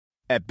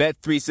At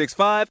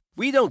Bet365,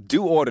 we don't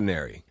do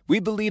ordinary. We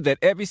believe that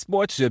every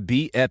sport should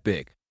be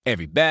epic.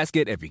 Every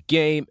basket, every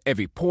game,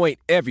 every point,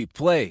 every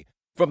play.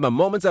 From the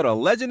moments that are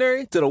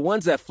legendary to the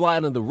ones that fly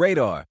under the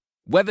radar.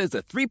 Whether it's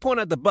a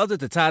three-pointer at the buzzer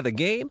to tie the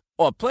game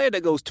or a player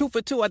that goes 2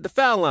 for 2 at the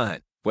foul line.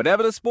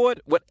 Whatever the sport,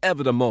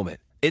 whatever the moment.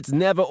 It's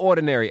never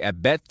ordinary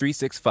at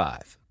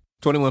Bet365.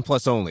 21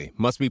 plus only.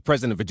 Must be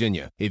present in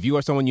Virginia. If you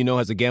or someone you know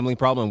has a gambling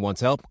problem and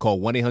wants help,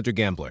 call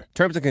 1-800-GAMBLER.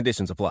 Terms and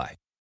conditions apply.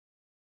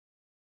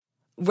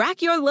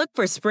 Rack your look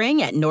for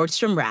spring at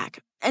Nordstrom Rack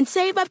and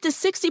save up to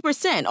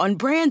 60% on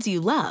brands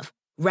you love.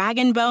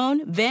 Rag &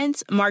 Bone,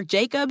 Vince, Marc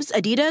Jacobs,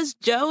 Adidas,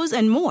 Joe's,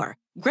 and more.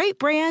 Great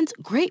brands,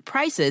 great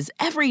prices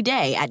every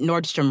day at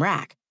Nordstrom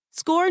Rack.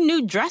 Score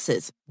new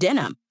dresses,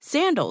 denim,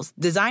 sandals,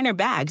 designer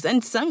bags,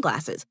 and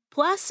sunglasses,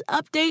 plus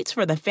updates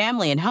for the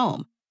family and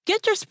home.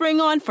 Get your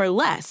spring on for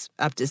less,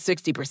 up to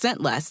 60%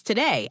 less,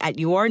 today at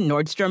your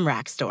Nordstrom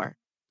Rack store.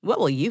 What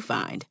will you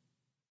find?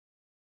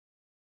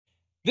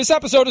 This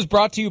episode is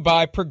brought to you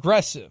by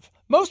Progressive.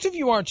 Most of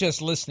you aren't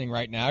just listening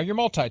right now, you're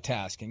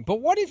multitasking. But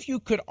what if you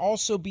could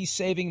also be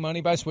saving money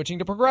by switching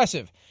to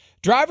Progressive?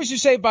 Drivers who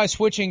save by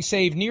switching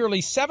save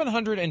nearly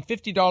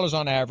 $750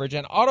 on average,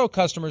 and auto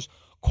customers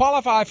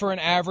qualify for an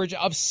average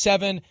of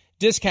 7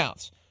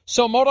 discounts.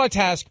 So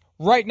multitask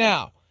right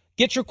now.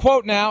 Get your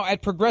quote now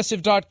at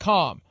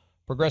Progressive.com.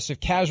 Progressive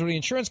Casualty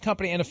Insurance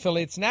Company and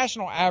affiliates,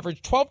 national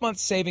average 12-month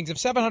savings of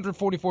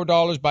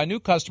 $744 by new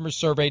customers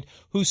surveyed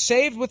who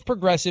saved with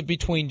Progressive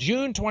between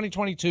June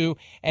 2022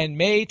 and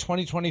May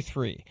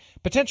 2023.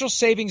 Potential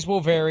savings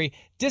will vary.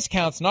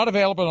 Discounts not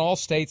available in all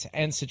states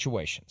and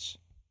situations.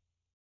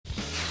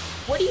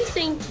 What do you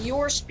think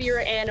your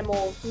spirit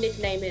animal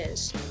nickname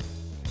is?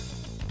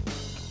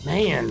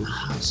 Man,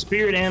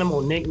 spirit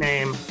animal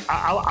nickname.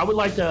 I would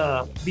like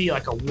to be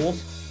like a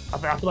wolf. I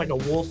feel like a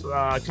wolf,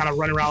 kind of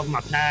running around with my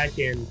pack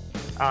and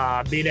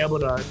being able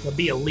to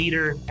be a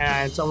leader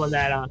and someone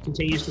that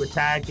continues to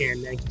attack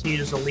and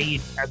continues to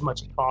lead as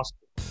much as possible.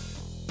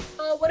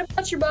 What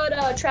about your bud,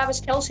 Travis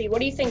Kelce?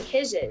 What do you think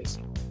his is?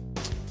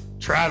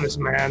 Travis,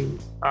 man,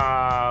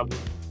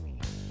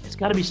 it's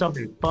got to be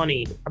something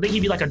funny. I think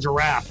he'd be like a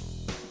giraffe.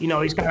 You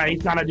know, he's kind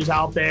of just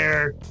out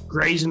there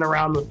grazing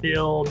around the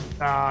field,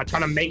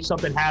 trying to make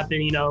something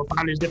happen. You know,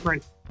 find his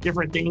different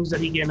things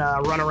that he can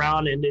run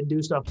around and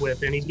do stuff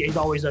with, and he's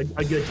always a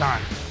good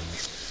time.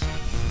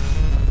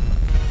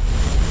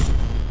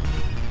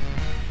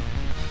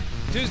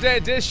 Tuesday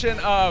edition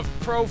of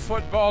Pro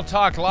Football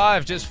Talk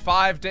Live, just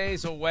 5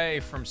 days away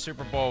from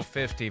Super Bowl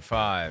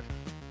 55.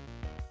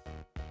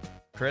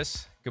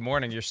 Chris, good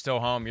morning. You're still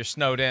home. You're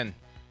snowed in.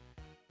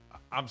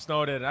 I'm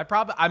snowed in.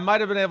 I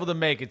might have been able to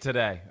make it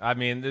today. I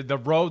mean, the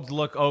roads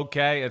look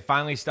okay. It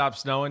finally stopped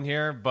snowing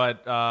here,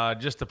 but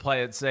just to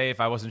play it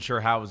safe, I wasn't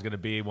sure how it was going to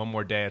be. One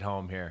more day at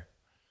home here.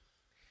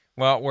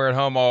 Well, we're at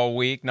home all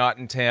week, not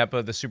in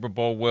Tampa. The Super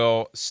Bowl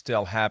will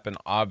still happen,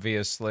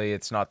 obviously.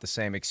 It's not the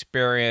same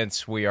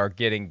experience. We are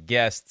getting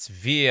guests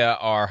via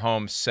our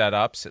home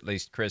setups, at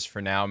least Chris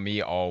for now,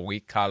 me all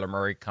week. Kyler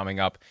Murray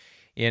coming up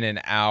in an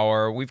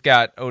hour. We've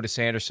got Otis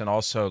Anderson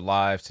also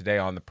live today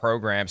on the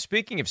program.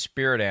 Speaking of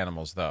spirit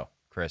animals, though,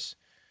 Chris,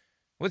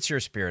 what's your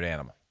spirit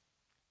animal?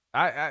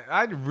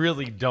 I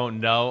really don't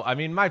know. I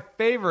mean, my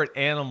favorite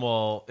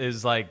animal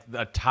is like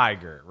a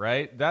tiger,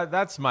 right?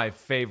 That's my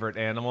favorite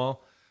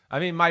animal. I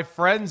mean, my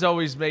friends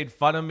always made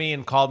fun of me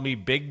and called me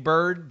Big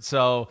Bird,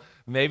 so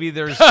maybe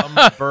there's some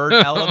bird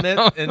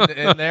element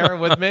in there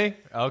with me.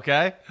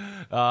 Okay.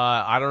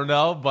 I don't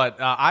know, but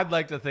I'd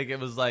like to think it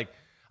was like,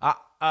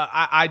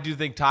 I do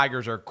think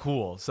tigers are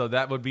cool, so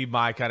that would be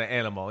my kind of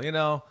animal. You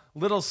know,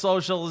 little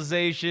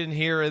socialization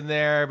here and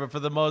there, but for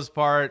the most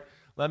part,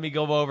 let me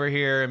go over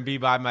here and be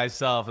by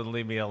myself and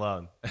leave me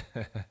alone.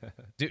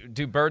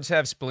 Do birds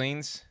have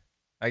spleens?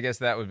 I guess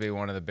that would be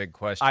one of the big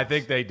questions. I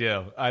think they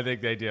do.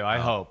 I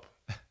hope.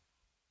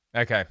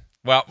 Okay.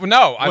 Well,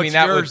 no. I What's mean,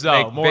 that yours, would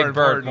though, make more Big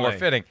Bird more importantly?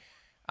 fitting.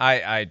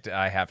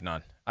 I have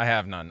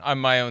none.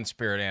 I'm my own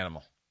spirit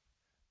animal.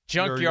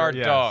 Junkyard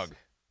Yes. dog.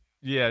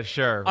 Yeah,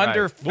 sure. Right.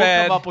 Underfed,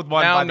 We'll come up with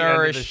one by the end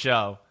of the malnourished.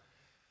 show.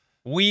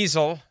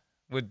 Weasel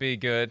would be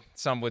good,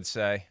 some would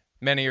say.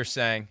 Many are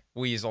saying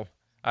weasel.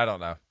 I don't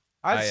know.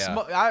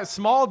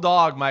 Small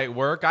dog might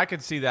work. I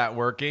could see that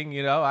working.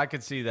 You know, I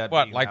could see that.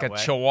 What, being like that a way.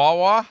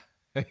 chihuahua?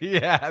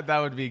 Yeah, that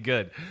would be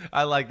good.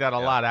 I like that a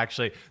lot,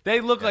 actually.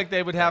 They look like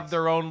they would have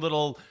their own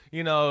little,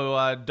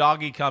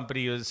 doggy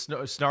company,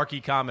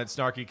 snarky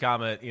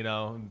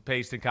comment,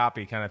 paste and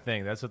copy kind of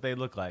thing. That's what they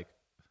look like.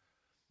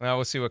 Well,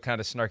 we'll see what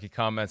kind of snarky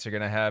comments are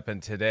going to happen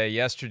today.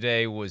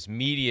 Yesterday was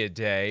media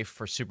day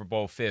for Super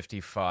Bowl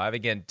 55.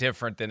 Again,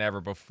 different than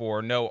ever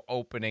before. No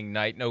opening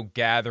night, no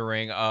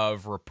gathering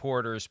of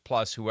reporters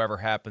plus whoever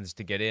happens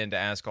to get in to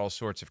ask all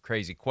sorts of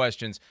crazy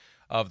questions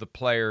of the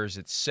players,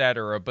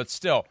 etc. But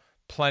still,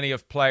 plenty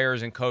of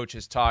players and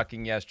coaches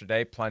talking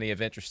yesterday. Plenty of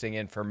interesting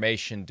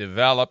information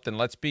developed. And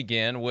let's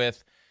begin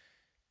with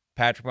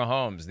Patrick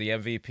Mahomes, the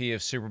MVP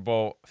of Super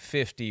Bowl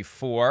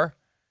 54.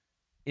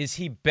 Is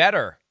he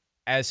better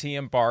as he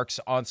embarks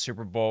on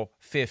Super Bowl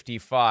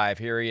 55.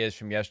 Here he is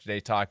from yesterday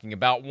talking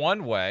about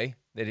one way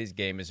that his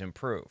game has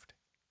improved.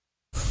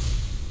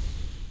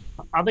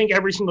 I think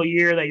every single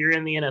year that you're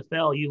in the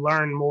NFL, you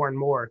learn more and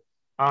more.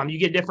 You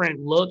get different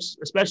looks,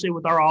 especially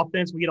with our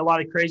offense. We get a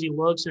lot of crazy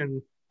looks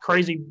and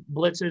crazy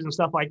blitzes and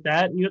stuff like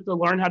that. And you have to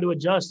learn how to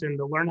adjust and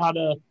to learn how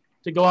to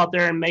go out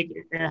there and make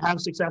and have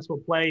successful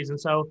plays. And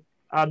so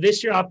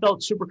this year I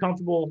felt super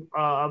comfortable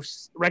of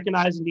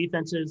recognizing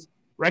defenses,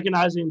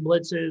 recognizing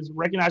blitzes,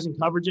 recognizing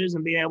coverages,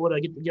 and being able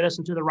to get us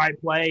into the right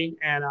play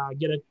and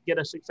get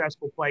a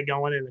successful play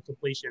going and a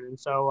completion. And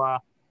so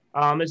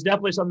it's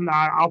definitely something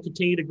that I'll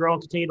continue to grow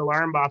and continue to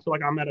learn, but I feel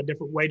like I'm at a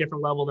way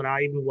different level than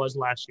I even was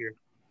last year.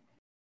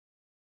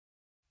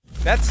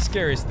 That's the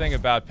scariest thing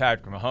about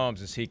Patrick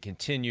Mahomes is he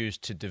continues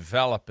to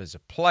develop as a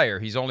player.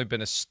 He's only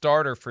been a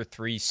starter for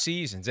 3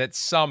 seasons. At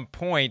some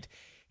point,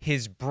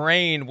 his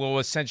brain will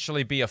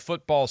essentially be a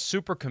football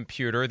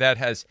supercomputer that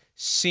has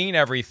seen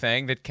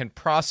everything, that can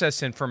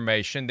process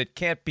information, that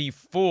can't be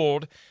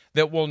fooled,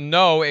 that will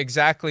know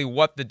exactly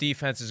what the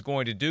defense is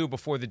going to do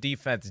before the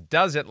defense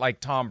does it, like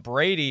Tom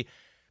Brady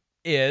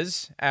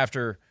is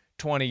after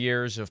 20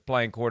 years of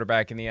playing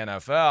quarterback in the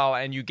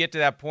NFL. And you get to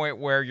that point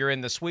where you're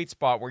in the sweet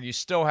spot where you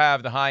still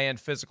have the high-end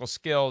physical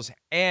skills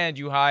and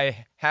you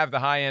have the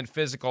high-end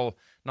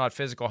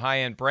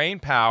high-end brain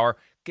power.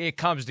 It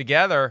comes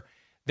together.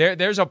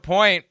 There's a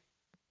point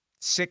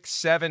 6,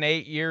 7,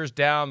 8 years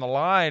down the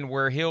line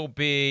where he'll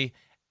be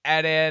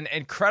at an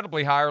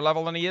incredibly higher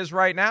level than he is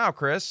right now,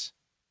 Chris.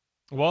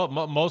 Well,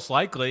 most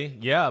likely,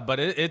 yeah, but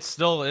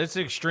it's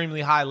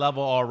extremely high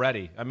level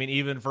already. I mean,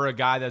 even for a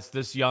guy that's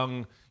this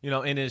young,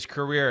 in his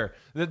career,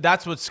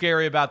 that's what's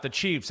scary about the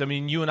Chiefs. I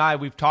mean, you and I,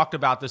 we've talked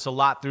about this a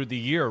lot through the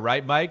year,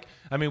 right, Mike?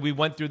 I mean, we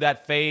went through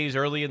that phase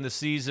early in the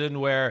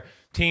season where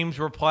teams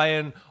were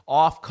playing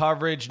off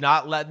coverage,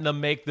 not letting them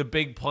make the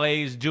big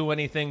plays, do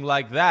anything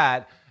like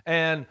that,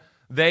 and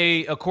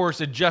they, of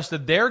course,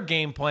 adjusted their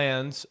game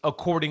plans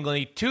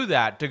accordingly to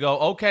that to go,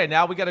 okay,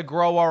 now we got to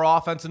grow our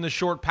offense in the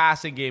short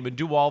passing game and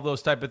do all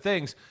those type of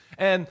things.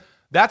 And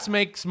that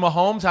makes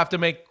Mahomes have to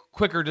make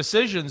quicker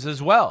decisions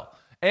as well.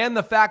 And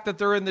the fact that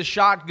they're in the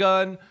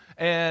shotgun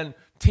and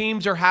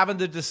teams are having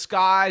to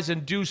disguise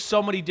and do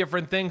so many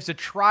different things to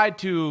try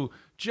to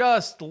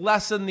just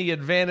lessen the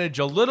advantage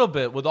a little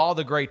bit with all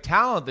the great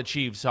talent the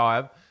Chiefs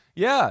have.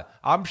 Yeah,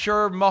 I'm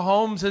sure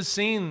Mahomes has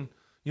seen,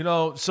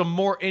 some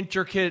more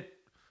intricate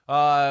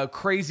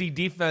crazy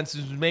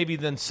defenses maybe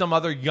than some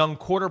other young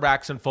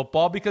quarterbacks in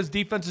football, because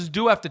defenses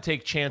do have to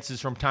take chances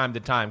from time to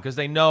time because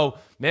they know,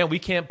 man, we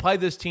can't play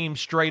this team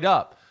straight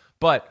up.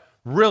 But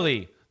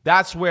really,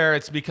 that's where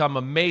it's become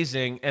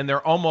amazing, and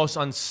they're almost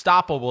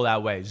unstoppable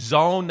that way.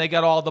 Zone, they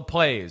got all the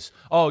plays.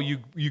 Oh, you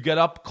get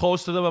up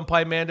close to them and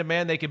play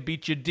man-to-man, they can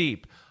beat you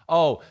deep.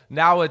 Oh,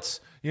 now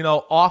it's,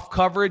 off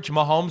coverage,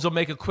 Mahomes will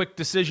make a quick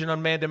decision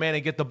on man-to-man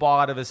and get the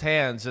ball out of his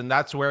hands, and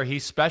that's where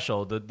he's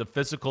special. The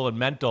physical and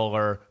mental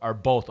are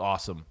both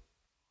awesome.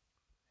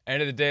 End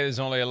of the day, there's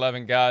only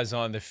 11 guys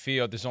on the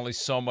field. There's only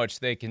so much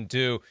they can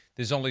do.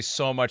 There's only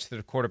so much that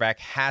a quarterback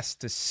has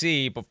to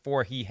see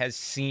before he has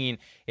seen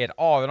it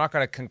all. They're not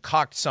going to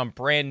concoct some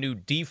brand new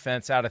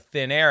defense out of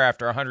thin air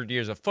after 100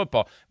 years of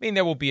football. I mean,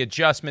 there will be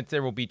adjustments.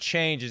 There will be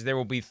changes. There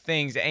will be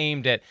things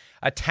aimed at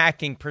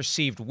attacking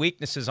perceived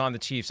weaknesses on the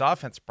Chiefs'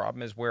 offense. The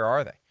problem is, where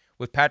are they?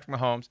 With Patrick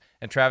Mahomes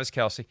and Travis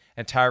Kelce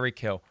and Tyreek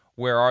Hill,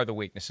 where are the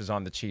weaknesses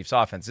on the Chiefs'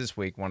 offense this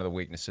week? One of the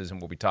weaknesses,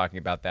 and we'll be talking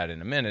about that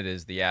in a minute,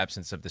 is the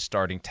absence of the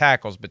starting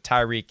tackles. But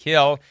Tyreek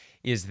Hill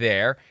is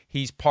there.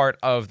 He's part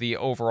of the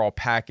overall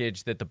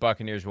package that the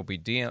Buccaneers will be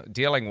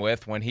dealing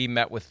with. When he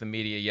met with the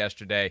media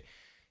yesterday,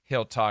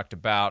 Hill talked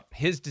about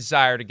his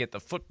desire to get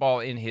the football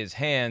in his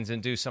hands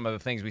and do some of the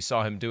things we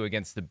saw him do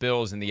against the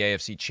Bills in the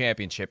AFC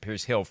Championship.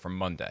 Here's Hill from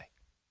Monday.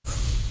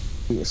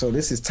 So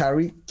this is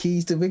Tyreek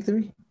keys to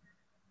victory?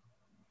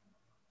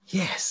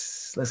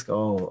 Yes, let's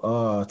go.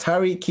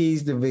 Tyreek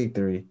keys to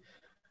victory.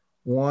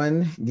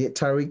 1, get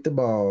Tyreek the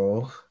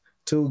ball.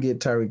 2, get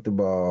Tyreek the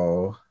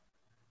ball.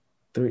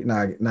 3,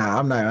 I'm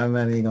not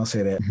even gonna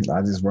say that.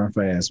 I just run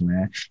fast,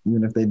 man.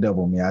 Even if they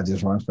double me, I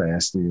just run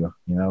fast still.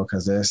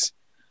 Because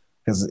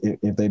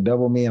if they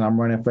double me and I'm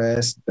running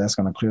fast, that's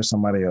gonna clear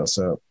somebody else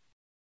up.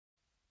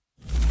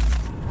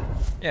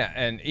 Yeah,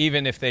 and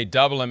even if they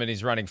double him and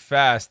he's running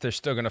fast, they're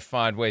still going to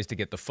find ways to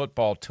get the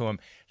football to him.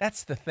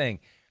 That's the thing.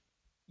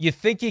 You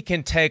think you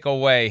can take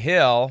away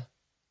Hill.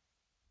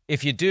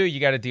 If you do, you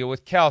got to deal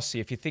with Kelce.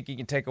 If you think you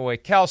can take away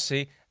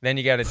Kelce, then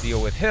you got to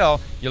deal with Hill.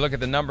 You look at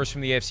the numbers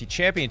from the AFC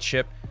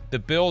Championship, the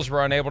Bills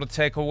were unable to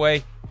take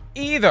away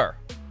either.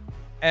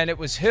 And it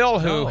was Hill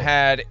who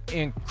had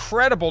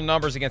incredible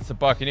numbers against the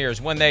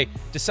Buccaneers when they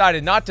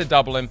decided not to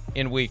double him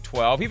in Week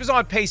 12. He was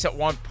on pace at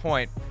one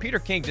point. Peter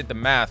King did the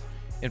math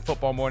in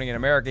Football Morning in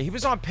America. He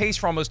was on pace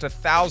for almost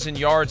 1,000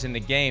 yards in the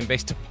game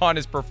based upon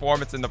his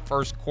performance in the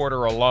first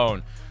quarter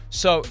alone.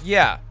 So,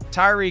 yeah,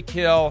 Tyreek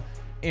Hill,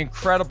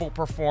 incredible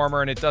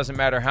performer, and it doesn't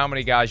matter how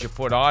many guys you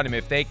put on him.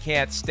 If they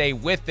can't stay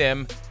with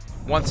him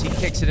once he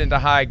kicks it into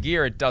high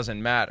gear, it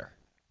doesn't matter.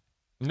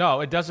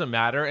 No, it doesn't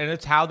matter, and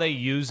it's how they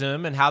use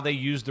him and how they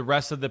use the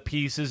rest of the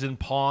pieces and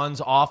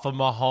pawns off of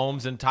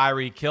Mahomes and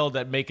Tyreek Hill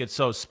that make it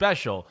so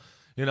special.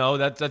 You know,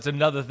 that's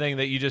another thing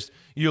that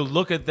you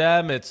look at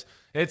them,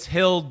 it's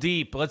Hill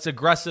deep, let's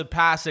aggressive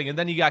passing, and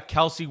then you got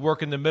Kelce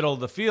working the middle of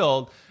the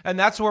field, and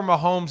that's where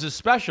Mahomes is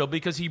special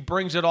because he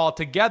brings it all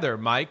together,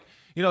 Mike.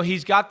 You know,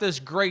 he's got this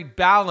great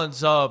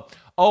balance of,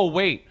 oh,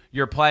 wait,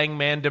 you're playing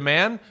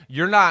man-to-man?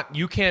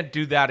 You can't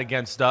do that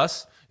against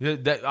us.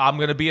 I'm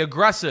going to be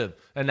aggressive,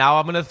 and now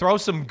I'm going to throw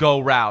some go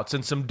routes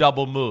and some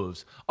double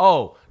moves.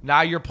 Oh,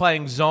 now you're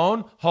playing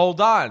zone?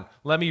 Hold on.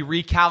 Let me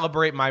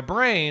recalibrate my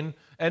brain,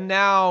 and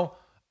now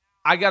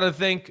I got to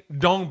think,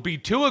 don't be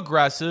too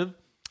aggressive.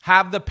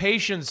 Have the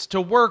patience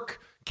to work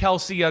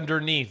Kelce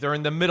underneath or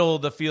in the middle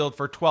of the field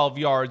for 12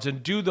 yards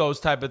and do those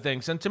type of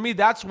things. And to me,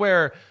 that's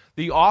where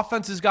the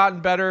offense has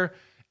gotten better,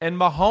 and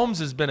Mahomes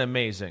has been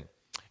amazing.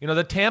 You know,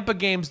 the Tampa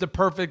game's the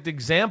perfect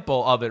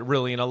example of it,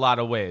 really, in a lot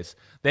of ways.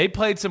 They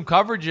played some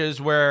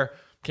coverages where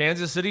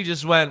Kansas City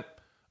just went,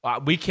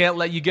 we can't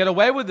let you get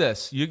away with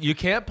this. You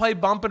can't play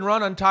bump and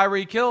run on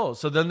Tyreek Hill.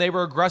 So then they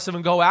were aggressive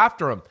and go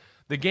after him.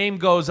 The game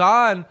goes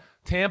on.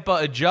 Tampa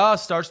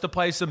adjusts, starts to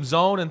play some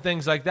zone and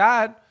things like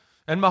that.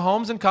 And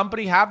Mahomes and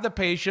company have the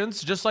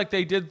patience, just like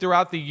they did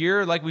throughout the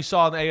year, like we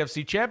saw in the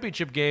AFC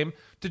Championship game,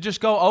 to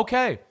just go,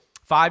 okay,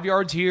 5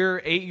 yards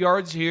here, 8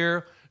 yards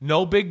here,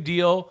 no big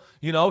deal.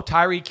 You know,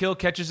 Tyreek Hill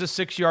catches a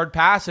 6-yard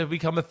pass, it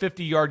become a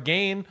 50-yard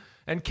gain.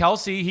 And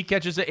Kelce, he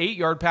catches an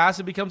 8-yard pass,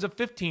 it becomes a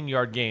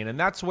 15-yard gain. And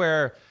that's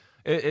where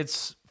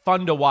it's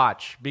fun to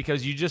watch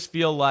because you just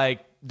feel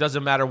like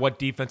doesn't matter what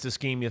defensive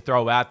scheme you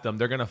throw at them,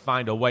 they're going to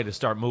find a way to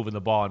start moving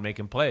the ball and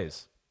making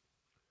plays.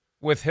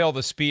 With Hill,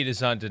 the speed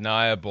is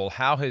undeniable.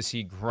 How has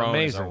he grown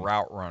as a Amazing.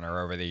 route runner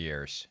over the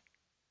years?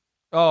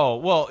 Oh,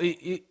 well,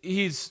 he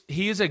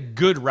is a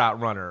good route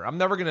runner. I'm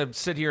never going to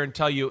sit here and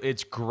tell you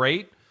it's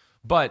great,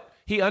 but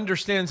he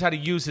understands how to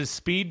use his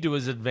speed to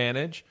his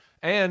advantage,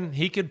 and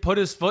he could put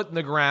his foot in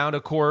the ground,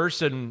 of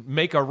course, and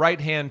make a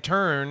right-hand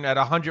turn at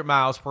 100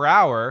 miles per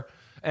hour.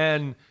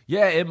 And,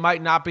 yeah, it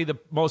might not be the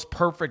most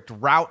perfect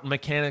route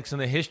mechanics in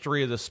the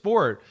history of the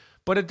sport,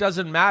 but it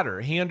doesn't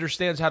matter. He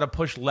understands how to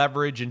push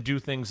leverage and do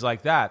things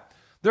like that.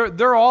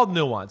 They're all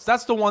nuanced.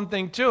 That's the one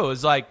thing, too,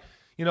 is like,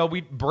 you know,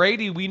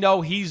 Brady, we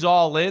know he's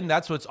all in.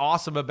 That's what's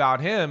awesome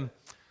about him.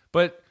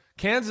 But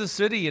Kansas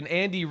City and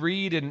Andy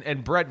Reid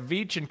and Brett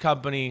Veach and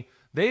company,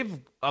 they've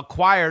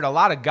acquired a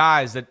lot of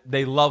guys that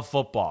they love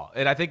football.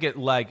 And I think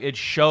it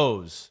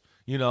shows,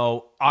 you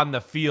know, on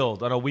the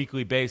field on a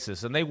weekly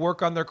basis. And they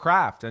work on their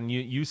craft, and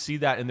you see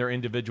that in their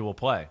individual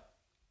play.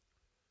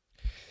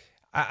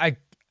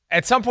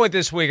 At some point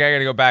this week, I got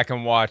to go back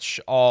and watch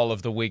all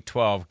of the Week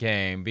 12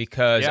 game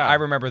because I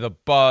remember the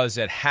buzz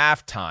at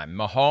halftime.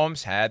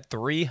 Mahomes had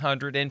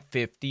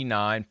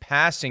 359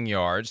 passing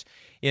yards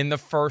in the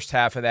first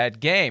half of that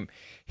game.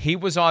 He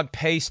was on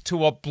pace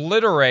to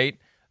obliterate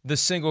the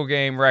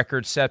single-game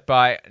record set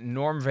by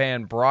Norm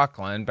Van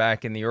Brocklin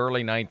back in the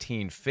early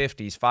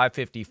 1950s.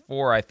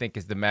 554, I think,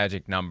 is the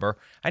magic number.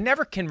 I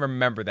never can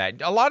remember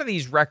that. A lot of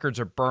these records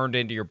are burned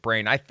into your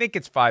brain. I think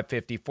it's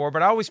 554,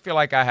 but I always feel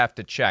like I have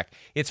to check.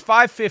 It's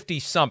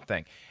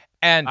 550-something.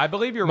 And I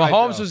believe you're right.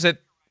 right, Mahomes was at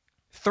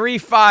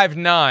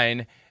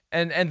 359,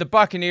 and the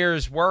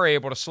Buccaneers were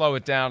able to slow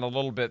it down a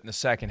little bit in the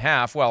second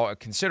half. Well,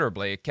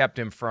 considerably. It kept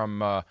him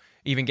from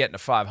even getting to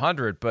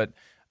 500, but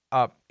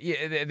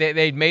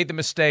they made the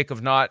mistake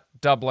of not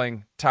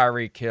doubling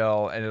Tyreek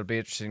Hill, and it'll be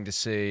interesting to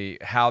see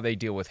how they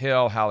deal with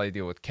Hill, how they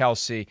deal with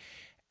Kelce,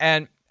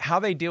 and how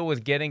they deal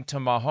with getting to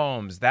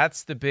Mahomes.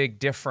 That's the big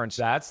difference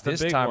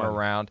this time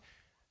around.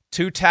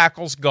 2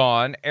 tackles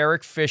gone.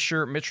 Eric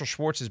Fisher, Mitchell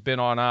Schwartz has been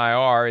on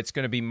IR. It's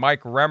going to be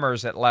Mike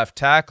Remmers at left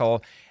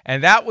tackle,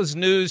 and that was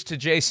news to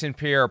Jason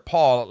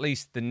Pierre-Paul, at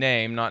least the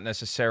name, not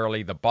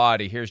necessarily the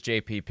body. Here's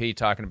JPP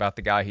talking about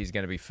the guy he's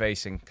going to be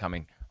facing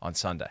coming on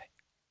Sunday.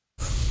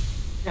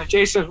 Yeah,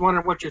 Jason, I was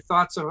wondering what your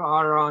thoughts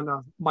are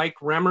on Mike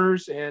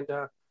Remmers. And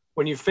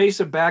when you face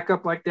a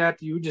backup like that,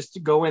 do you just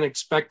go in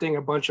expecting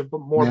a bunch of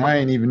more? Man, I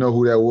didn't even know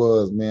who that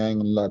was, man. I ain't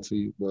gonna lie to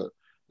you. But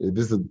if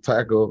this is the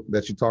tackle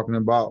that you're talking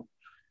about,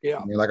 yeah.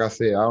 I mean, like I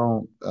said, I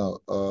don't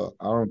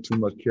too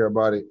much care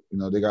about it. You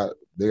know, they got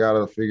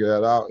to figure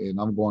that out, and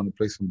I'm going to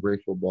play some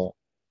great football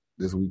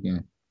this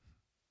weekend.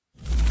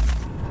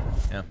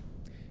 Yeah,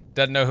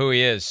 doesn't know who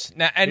he is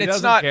now, and he it's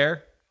doesn't not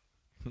care.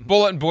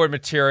 Bulletin board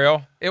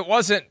material. It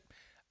wasn't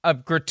a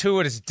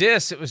gratuitous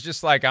diss. It was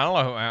just like, I don't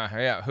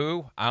know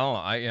who. I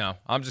don't know.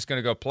 I'm just going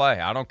to go play.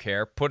 I don't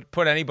care.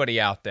 Put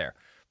anybody out there.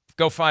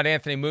 Go find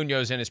Anthony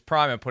Munoz in his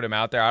prime and put him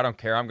out there. I don't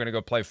care. I'm going to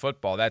go play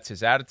football. That's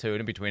his attitude.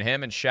 And between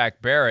him and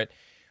Shaq Barrett,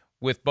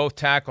 with both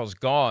tackles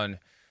gone,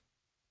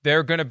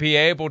 they're going to be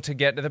able to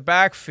get to the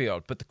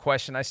backfield. But the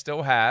question I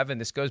still have, and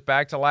this goes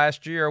back to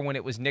last year when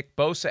it was Nick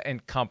Bosa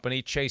and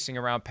company chasing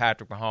around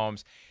Patrick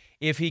Mahomes,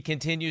 if he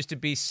continues to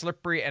be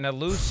slippery and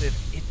elusive,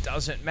 it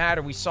doesn't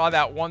matter. We saw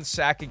that one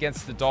sack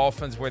against the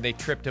Dolphins where they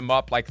tripped him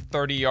up like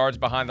 30 yards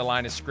behind the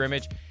line of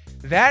scrimmage.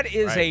 That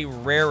is a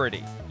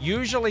rarity.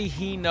 Usually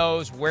he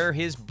knows where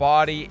his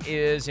body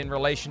is in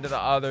relation to the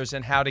others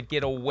and how to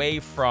get away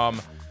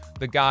from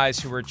the guys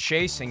who are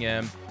chasing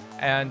him.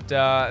 And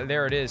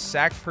there it is,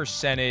 sack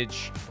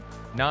percentage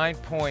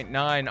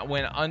 9.9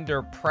 when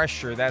under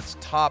pressure. That's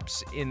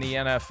tops in the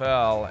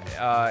NFL.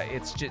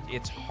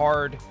 It's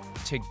hard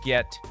to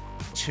get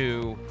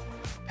to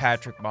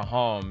Patrick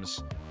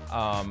Mahomes.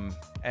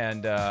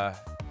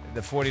 The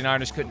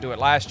 49ers couldn't do it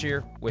last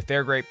year with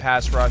their great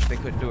pass rush. They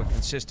couldn't do it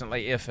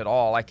consistently, if at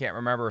all. I can't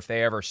remember if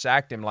they ever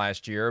sacked him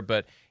last year,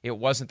 but it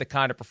wasn't the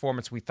kind of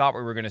performance we thought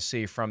we were going to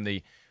see from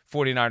the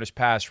 49ers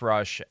pass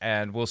rush,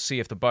 and we'll see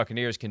if the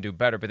Buccaneers can do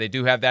better. But they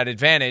do have that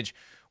advantage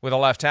with a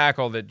left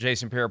tackle that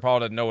Jason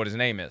Pierre-Paul doesn't know what his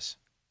name is.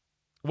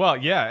 Well,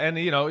 yeah, and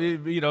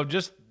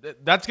just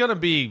that's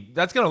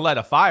gonna light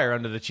a fire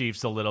under the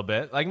Chiefs a little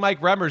bit. Like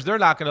Mike Remmers, they're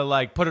not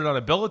gonna put it on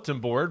a bulletin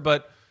board,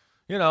 but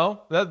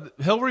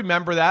he'll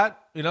remember that.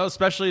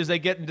 Especially as they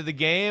get into the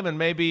game, and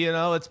maybe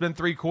it's been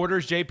 3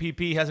 quarters,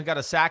 JPP hasn't got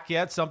a sack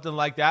yet, something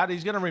like that.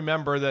 He's gonna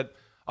remember that.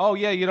 Oh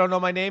yeah, you don't know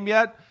my name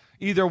yet.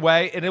 Either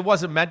way, and it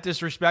wasn't meant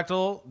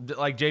disrespectful,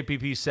 like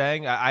JPP's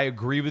saying. I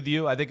agree with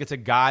you. I think it's a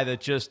guy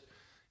that just.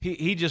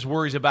 He just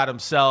worries about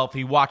himself.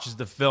 He watches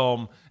the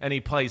film, and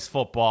he plays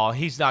football.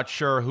 He's not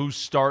sure who's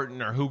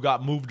starting or who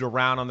got moved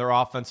around on their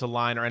offensive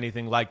line or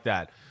anything like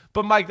that.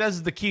 But, Mike, this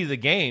is the key to the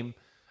game.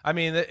 I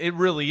mean, it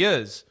really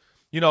is.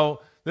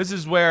 This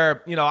is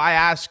where, I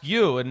ask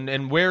you,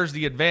 and where's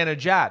the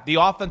advantage at? The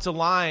offensive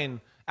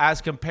line,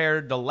 as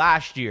compared to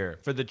last year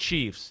for the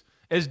Chiefs,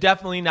 is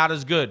definitely not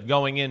as good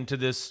going into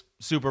this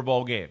Super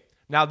Bowl game.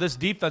 Now, this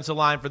defensive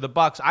line for the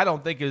Bucs, I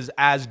don't think is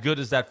as good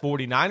as that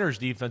 49ers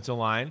defensive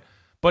line,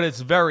 but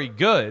it's very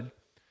good.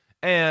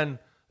 And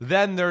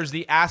then there's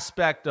the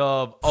aspect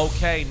of,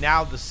 okay,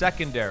 now the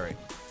secondary.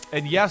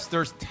 And yes,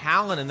 there's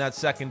talent in that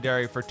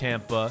secondary for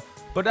Tampa,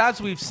 but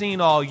as we've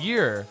seen all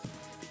year,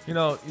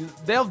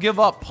 they'll give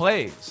up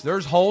plays.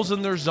 There's holes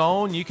in their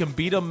zone. You can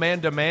beat them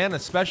man-to-man,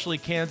 especially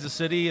Kansas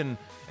City and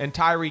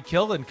Tyreek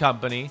Hill and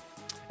company.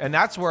 And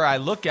that's where I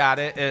look at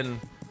it and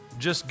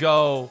just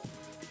go,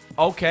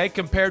 okay,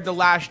 compared to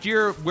last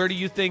year, where do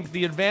you think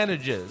the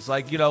advantage is?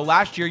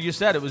 Last year you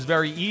said it was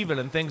very even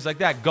and things like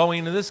that. Going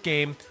into this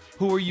game,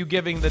 who are you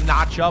giving the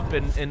notch up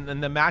in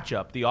the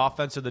matchup, the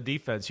offense or the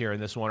defense here in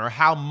this one? Or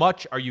how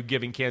much are you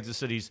giving Kansas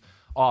City's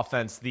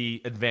offense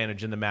the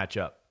advantage in the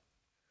matchup?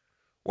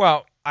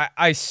 Well,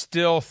 I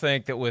still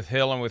think that with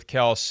Hill and with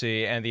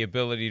Kelsey and the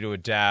ability to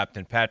adapt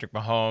and Patrick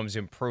Mahomes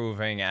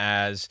improving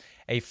as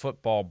a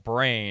football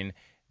brain,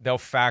 they'll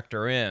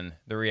factor in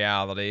the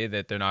reality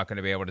that they're not going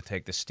to be able to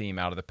take the steam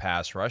out of the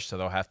pass rush, so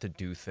they'll have to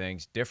do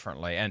things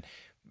differently. And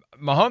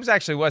Mahomes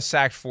actually was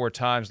sacked 4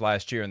 times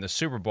last year in the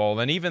Super Bowl,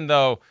 and even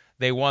though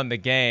they won the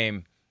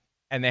game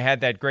and they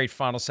had that great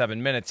final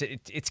 7 minutes,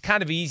 it's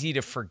kind of easy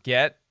to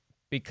forget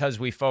because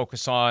we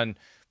focus on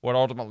what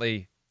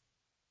ultimately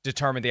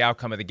determined the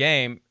outcome of the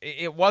game.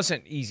 It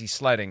wasn't easy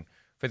sledding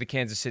for the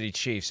Kansas City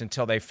Chiefs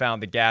until they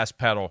found the gas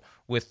pedal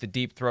with the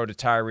deep throw to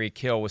Tyreek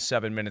Hill with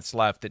 7 minutes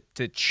left.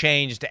 It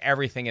changed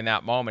everything in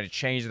that moment. It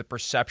changed the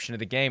perception of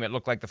the game. It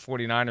looked like the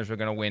 49ers were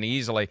going to win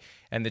easily,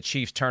 and the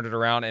Chiefs turned it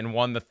around and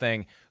won the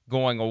thing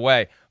going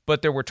away.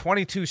 But there were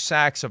 22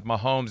 sacks of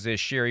Mahomes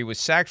this year. He was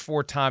sacked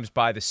 4 times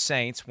by the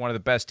Saints, one of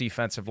the best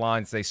defensive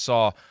lines they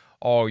saw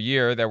all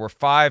year. There were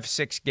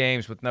 5-6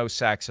 games with no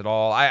sacks at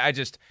all. I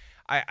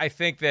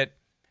think that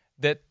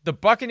the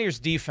Buccaneers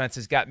defense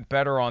has gotten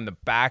better on the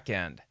back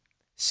end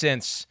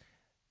since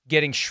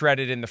getting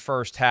shredded in the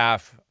first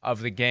half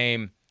of the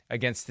game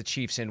against the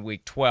Chiefs in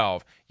Week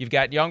 12. You've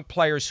got young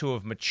players who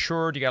have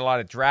matured. You got a lot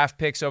of draft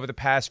picks over the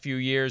past few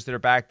years that are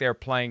back there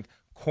playing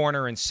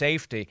corner and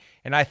safety,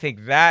 and I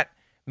think that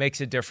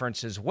makes a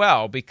difference as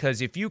well,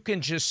 because if you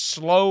can just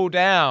slow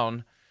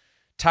down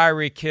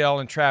Tyreek Hill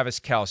and Travis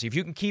Kelce, if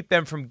you can keep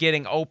them from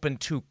getting open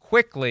too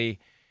quickly,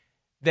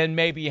 then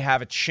maybe you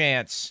have a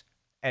chance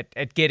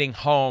at getting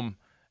home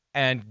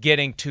and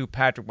getting to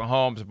Patrick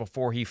Mahomes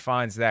before he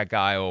finds that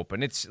guy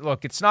open. It's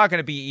not going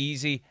to be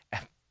easy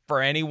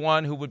for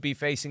anyone who would be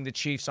facing the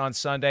Chiefs on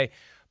Sunday,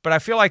 but I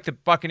feel like the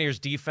Buccaneers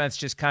defense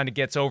just kind of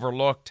gets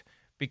overlooked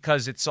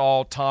because it's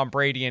all Tom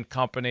Brady and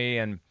company,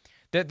 and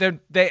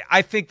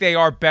I think they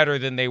are better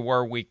than they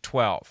were Week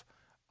 12.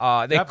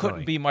 They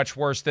couldn't be much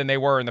worse than they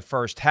were in the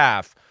first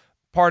half.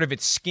 Part of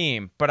its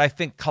scheme, but I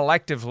think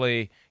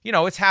collectively,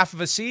 it's half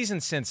of a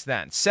season since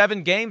then.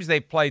 7 games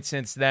they've played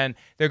since then.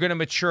 They're going to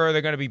mature.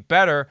 They're going to be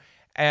better,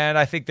 and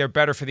I think they're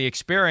better for the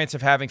experience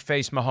of having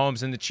faced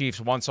Mahomes and the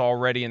Chiefs once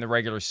already in the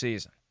regular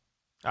season.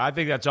 I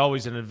think that's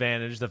always an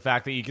advantage, the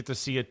fact that you get to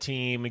see a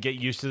team and get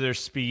used to their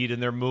speed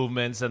and their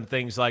movements and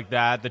things like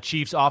that. The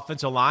Chiefs'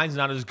 offensive line's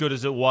not as good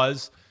as it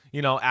was,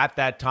 at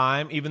that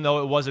time, even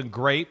though it wasn't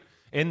great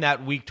in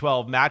that Week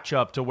 12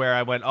 matchup to where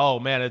I went, oh,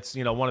 man, it's,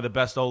 one of the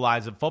best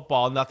O-lines in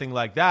football, nothing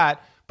like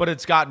that. But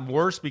it's gotten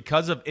worse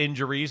because of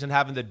injuries and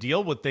having to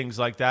deal with things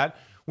like that.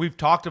 We've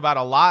talked about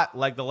a lot,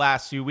 like the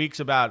last few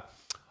weeks, about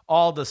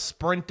all the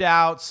sprint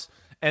outs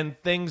and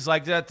things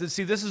like that.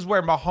 See, this is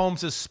where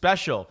Mahomes is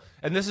special,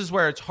 and this is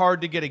where it's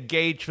hard to get a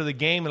gauge for the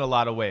game in a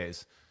lot of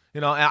ways.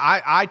 And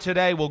I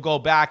today will go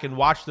back and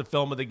watch the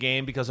film of the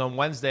game because on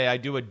Wednesday I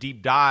do a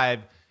deep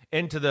dive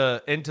into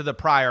the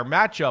prior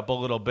matchup a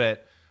little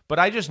bit. But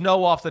I just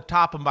know off the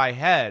top of my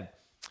head,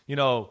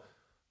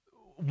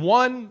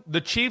 one,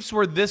 the Chiefs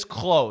were this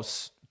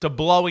close to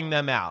blowing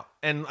them out,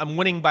 and I'm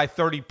winning by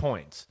 30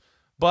 points.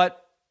 But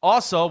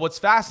also, what's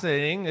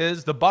fascinating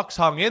is the Bucs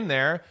hung in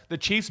there. The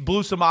Chiefs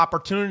blew some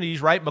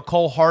opportunities, right?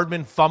 Mecole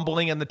Hardman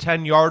fumbling in the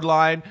 10-yard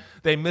line.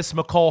 They missed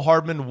Mecole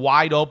Hardman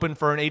wide open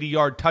for an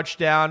 80-yard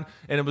touchdown,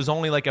 and it was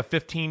only like a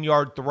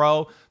 15-yard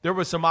throw. There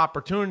were some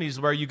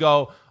opportunities where you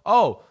go,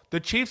 oh, the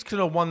Chiefs could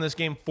have won this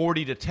game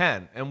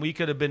 40-10, and they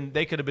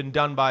could have been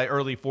done by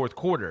early fourth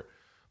quarter.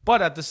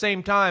 But at the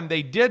same time,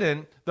 they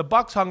didn't. The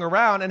Bucs hung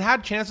around and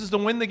had chances to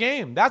win the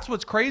game. That's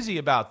what's crazy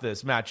about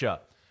this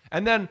matchup.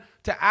 And then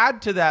to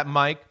add to that,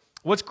 Mike,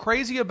 what's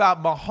crazy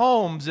about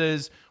Mahomes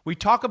is we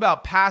talk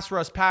about pass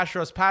rush,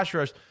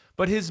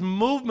 but his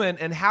movement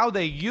and how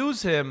they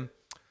use him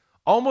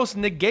almost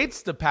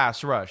negates the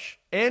pass rush.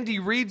 Andy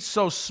Reid's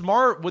so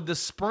smart with the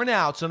sprint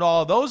outs and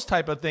all those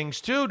type of things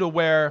too, to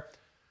where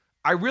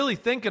I really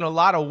think in a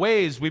lot of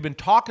ways we've been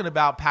talking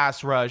about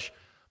pass rush,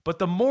 but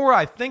the more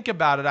I think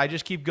about it, I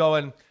just keep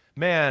going,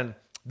 man,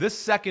 this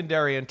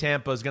secondary in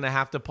Tampa is going to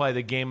have to play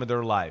the game of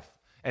their life.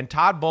 And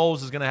Todd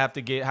Bowles is going to have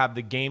to have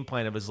the game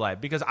plan of his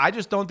life because I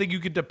just don't think you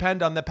could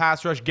depend on the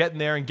pass rush getting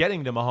there and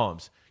getting to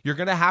Mahomes. You're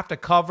going to have to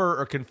cover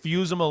or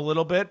confuse him a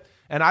little bit,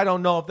 and I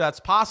don't know if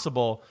that's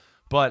possible,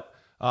 but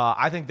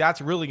I think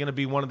that's really going to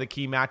be one of the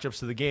key matchups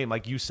to the game.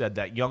 Like you said,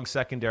 that young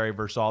secondary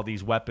versus all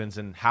these weapons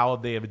and how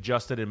they have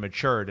adjusted and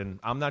matured, and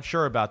I'm not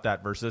sure about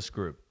that versus this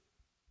group.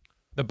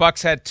 The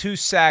Bucs had 2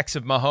 sacks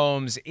of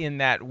Mahomes in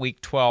that Week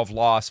 12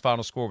 loss.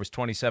 Final score was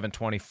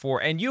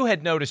 27-24. And you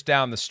had noticed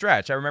down the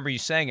stretch, I remember you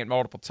saying it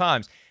multiple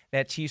times,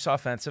 that Chiefs'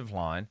 offensive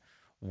line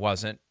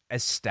wasn't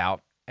as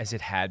stout as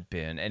it had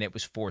been, and it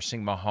was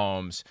forcing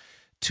Mahomes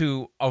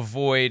to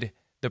avoid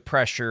the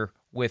pressure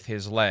with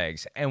his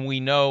legs. And we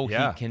know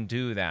he can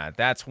do that.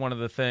 That's one of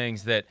the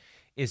things that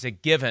is a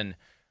given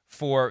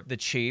for the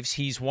Chiefs.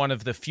 He's one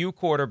of the few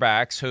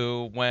quarterbacks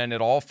who, when it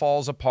all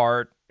falls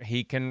apart,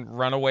 he can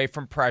run away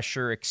from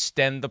pressure,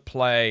 extend the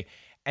play,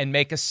 and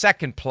make a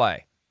second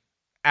play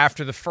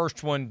after the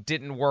first one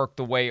didn't work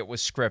the way it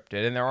was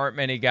scripted. And there aren't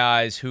many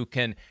guys who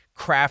can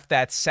craft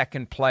that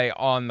second play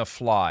on the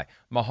fly.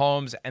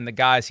 Mahomes and the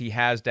guys he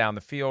has down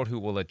the field who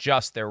will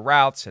adjust their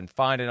routes and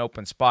find an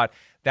open spot,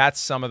 that's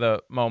some of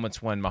the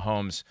moments when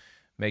Mahomes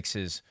makes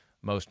his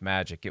most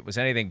magic. It was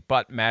anything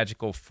but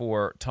magical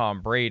for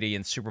Tom Brady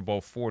in Super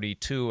Bowl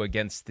 42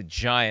 against the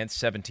Giants.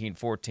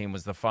 17-14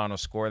 was the final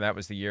score. That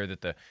was the year that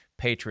the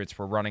Patriots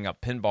were running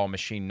up pinball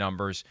machine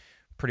numbers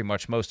pretty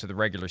much most of the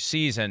regular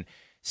season.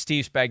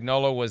 Steve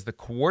Spagnuolo was the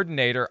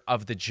coordinator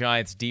of the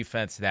Giants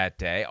defense that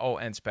day. Oh,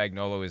 and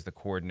Spagnuolo is the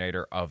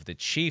coordinator of the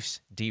Chiefs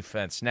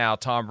defense now.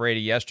 Tom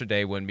Brady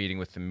yesterday, when meeting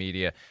with the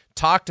media,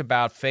 talked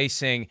about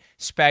facing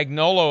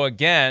Spagnuolo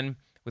again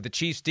with the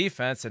Chiefs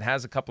defense that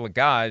has a couple of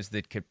guys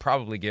that could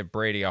probably give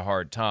Brady a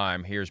hard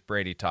time. Here's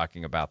Brady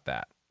talking about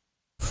that.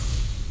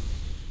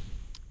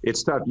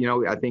 It's tough.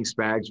 I think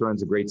Spags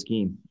runs a great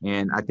scheme,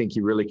 and I think he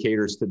really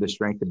caters to the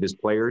strength of his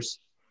players.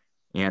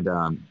 And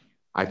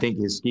I think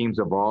his scheme's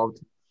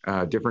evolved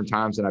different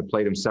times, and I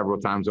played him several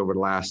times over the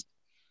last,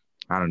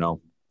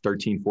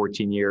 13,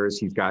 14 years.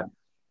 He's got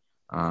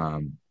I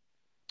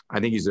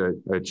think he's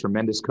a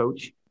tremendous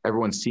coach.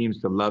 Everyone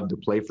seems to love to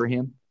play for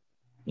him.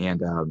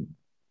 And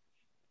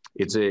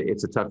it's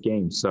a tough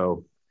game.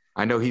 So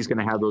I know he's going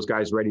to have those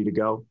guys ready to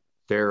go.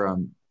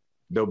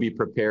 They'll be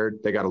prepared.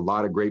 They got a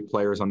lot of great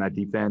players on that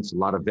defense, a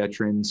lot of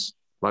veterans,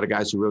 a lot of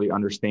guys who really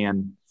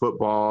understand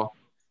football.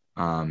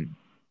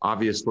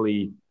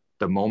 Obviously,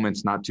 the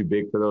moment's not too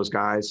big for those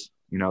guys.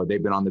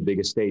 They've been on the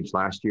biggest stage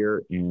last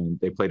year, and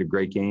they played a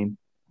great game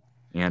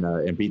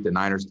and beat the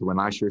Niners to win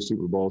last year's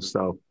Super Bowl.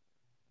 So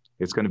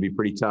it's going to be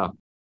pretty tough.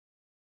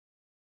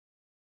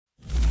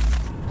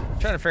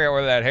 Trying to figure out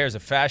whether that hair is a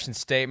fashion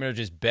statement or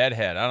just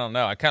bedhead. I don't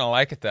know. I kind of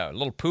like it, though. A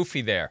little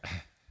poofy there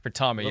for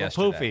Tommy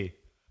yesterday. Poofy.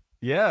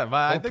 Yeah, but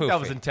I think that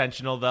was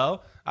intentional,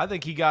 though. I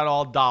think he got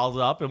all dolled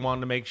up and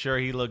wanted to make sure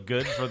he looked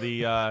good for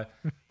the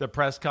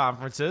press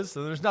conferences.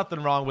 So there's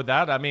nothing wrong with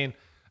that. I mean,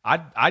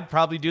 I'd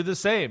probably do the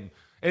same.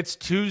 It's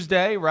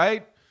Tuesday,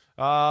 right?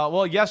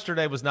 Well,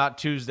 yesterday was not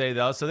Tuesday,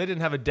 though, so they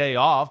didn't have a day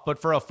off.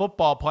 But for a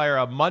football player,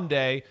 a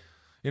Monday,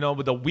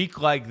 with a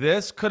week like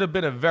this, could have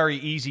been a very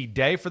easy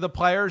day for the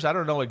players. I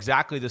don't know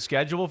exactly the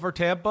schedule for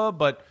Tampa,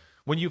 but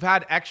when you've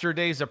had extra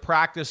days of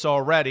practice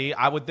already,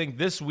 I would think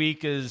this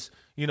week is,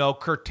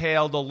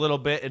 curtailed a little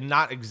bit and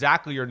not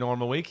exactly your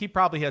normal week. He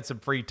probably had some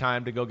free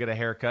time to go get a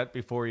haircut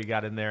before he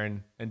got in there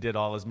and did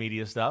all his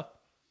media stuff.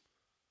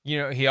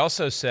 He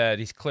also said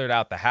he's cleared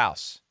out the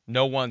house.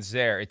 No one's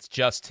there. It's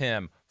just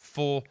him.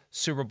 Full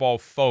Super Bowl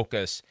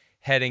focus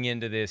heading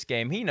into this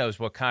game. He knows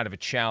what kind of a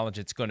challenge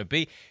it's going to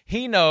be.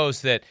 He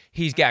knows that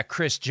he's got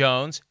Chris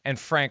Jones and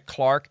Frank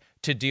Clark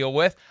to deal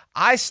with.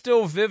 I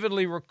still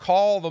vividly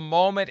recall the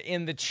moment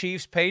in the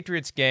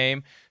Chiefs-Patriots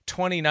game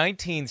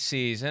 2019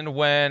 season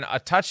when a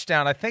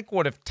touchdown, I think,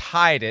 would have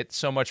tied it,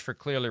 so much for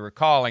clearly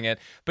recalling it,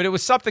 but it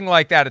was something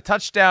like that. A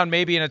touchdown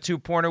maybe in a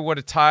two-pointer would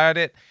have tied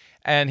it,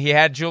 and he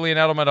had Julian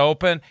Edelman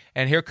open,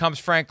 and here comes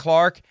Frank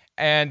Clark,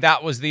 and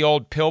that was the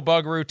old pill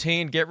bug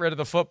routine, get rid of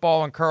the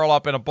football and curl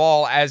up in a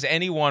ball, as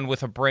anyone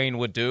with a brain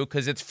would do,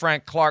 because it's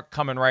Frank Clark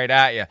coming right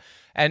at you.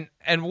 And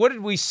what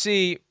did we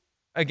see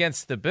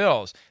against the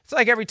Bills? It's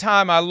like every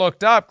time I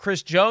looked up,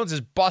 Chris Jones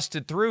is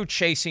busted through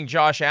chasing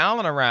Josh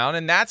Allen around,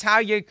 and that's how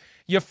you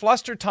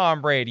fluster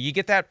Tom Brady. You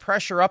get that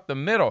pressure up the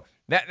middle.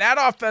 That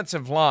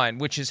offensive line,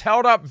 which is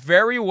held up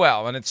very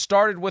well, and it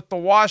started with the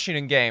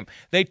Washington game.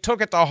 They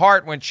took it to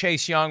heart when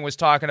Chase Young was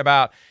talking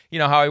about,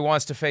 how he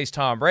wants to face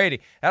Tom Brady.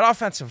 That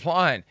offensive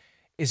line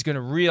is going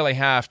to really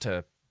have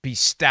to be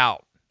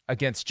stout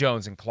against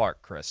Jones and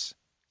Clark, Chris.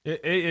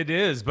 It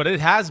is, but it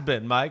has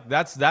been, Mike.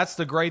 That's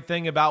the great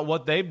thing about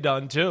what they've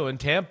done, too, in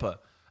Tampa.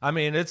 I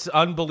mean, it's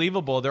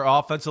unbelievable. Their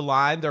offensive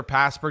line, their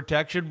pass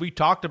protection. We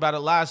talked about it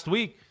last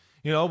week.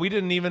 We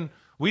didn't even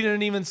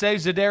say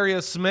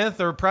Zadarius Smith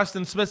or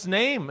Preston Smith's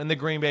name in the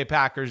Green Bay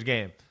Packers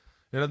game.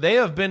 They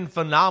have been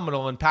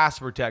phenomenal in pass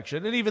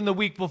protection. And even the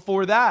week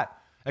before that,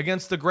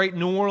 against the great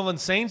New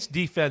Orleans Saints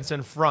defense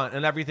in front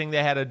and everything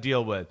they had to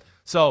deal with.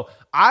 So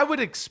I would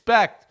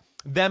expect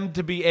them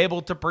to be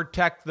able to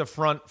protect the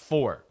front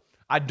four.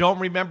 I don't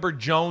remember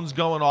Jones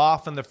going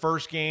off in the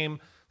first game.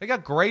 They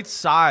got great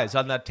size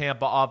on that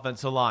Tampa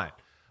offensive line.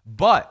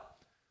 But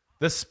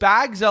the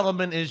Spags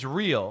element is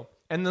real,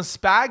 and the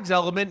Spags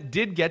element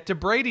did get to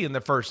Brady in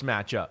the first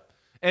matchup.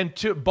 And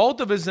both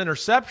of his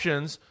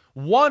interceptions,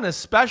 one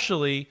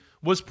especially,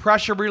 was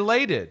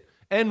pressure-related.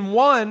 And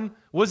one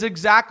was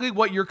exactly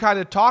what you're kind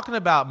of talking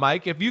about,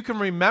 Mike. If you can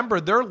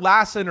remember, their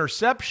last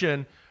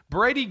interception,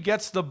 Brady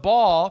gets the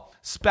ball.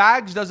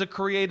 Spags does a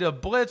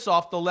creative blitz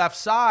off the left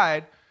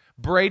side.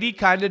 Brady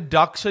kind of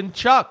ducks and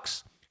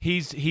chucks.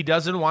 He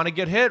doesn't want to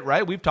get hit,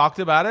 right? We've talked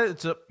about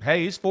it.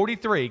 He's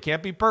 43. He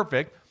can't be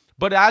perfect.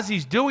 But as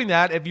he's doing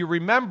that, if you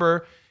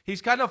remember,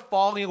 he's kind of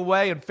falling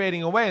away and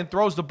fading away and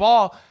throws the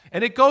ball,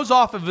 and it goes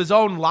off of his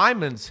own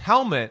lineman's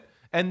helmet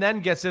and then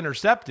gets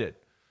intercepted.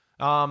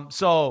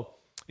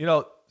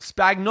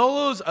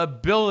 Spagnuolo's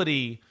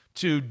ability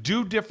to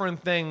do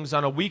different things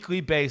on a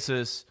weekly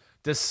basis,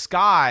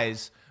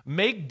 disguise,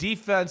 make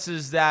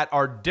defenses that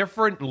are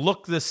different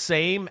look the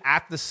same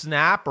at the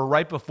snap or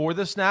right before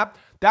the snap,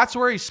 that's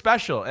where he's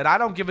special. And I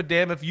don't give a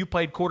damn if you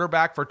played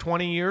quarterback for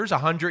 20 years,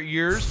 100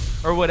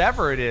 years, or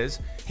whatever it is.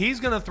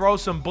 He's going to throw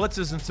some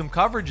blitzes and some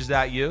coverages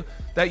at you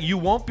that you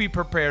won't be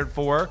prepared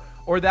for,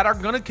 or that are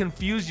going to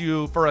confuse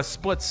you for a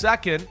split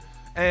second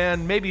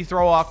and maybe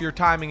throw off your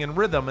timing and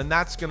rhythm. And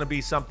that's going to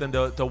be something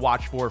to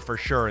watch for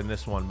sure in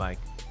this one, Mike.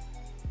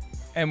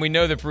 And we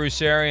know that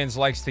Bruce Arians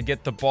likes to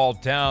get the ball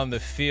down the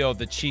field.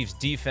 The Chiefs'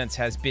 defense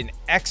has been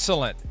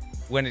excellent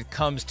when it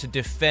comes to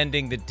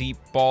defending the deep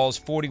balls.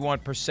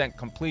 41%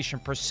 completion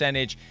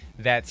percentage.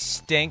 That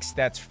stinks.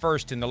 That's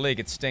first in the league.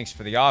 It stinks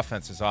for the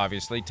offenses,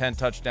 obviously. 10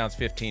 touchdowns,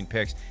 15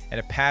 picks, and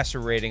a passer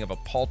rating of a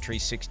paltry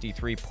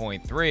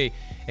 63.3.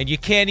 And you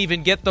can't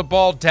even get the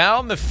ball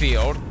down the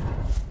field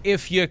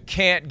if you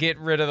can't get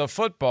rid of the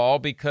football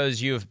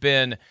because you've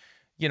been,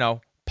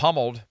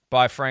 pummeled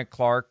by Frank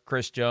Clark,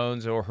 Chris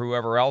Jones, or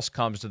whoever else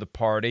comes to the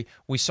party.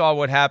 We saw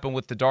what happened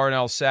with the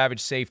Darnell Savage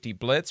safety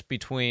blitz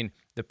between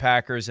the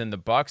Packers and the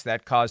Bucs.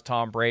 That caused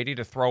Tom Brady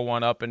to throw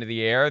one up into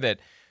the air that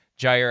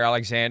Jair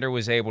Alexander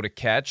was able to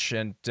catch.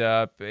 And,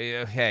 the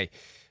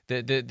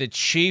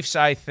Chiefs,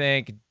 I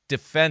think,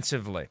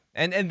 defensively,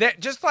 and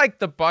just like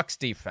the Bucs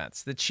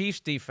defense, the Chiefs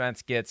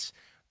defense gets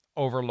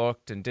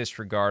overlooked and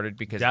disregarded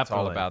because It's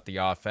all about the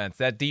offense.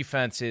 That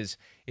defense is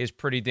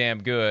pretty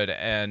damn good.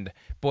 And,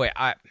 boy,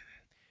 I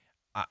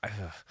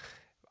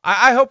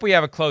hope we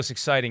have a close,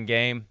 exciting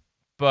game,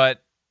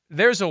 but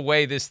there's a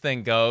way this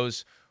thing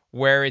goes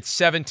where it's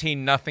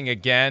 17-0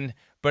 again,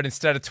 but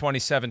instead of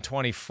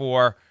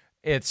 27-24,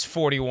 it's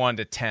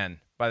 41-10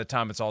 by the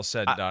time it's all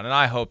said and done. And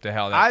I hope to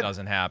hell that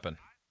doesn't happen.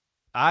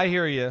 I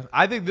hear you.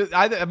 I think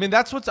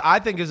that's what I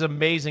think is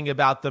amazing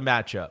about the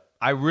matchup.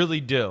 I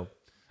really do.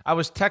 I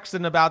was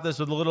texting about this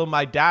with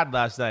my dad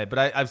last night, but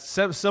I've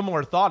said a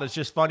similar thought. It's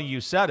just funny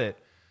you said it.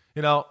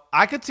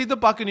 I could see the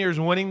Buccaneers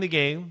winning the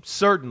game,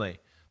 certainly.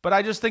 But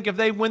I just think if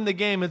they win the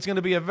game, it's going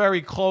to be a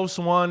very close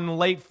one,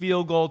 late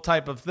field goal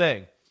type of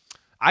thing.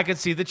 I could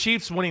see the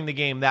Chiefs winning the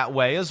game that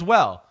way as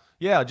well.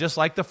 Yeah, just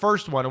like the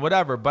first one or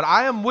whatever. But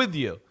I am with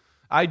you.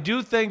 I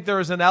do think there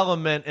is an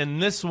element in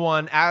this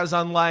one, as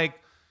unlike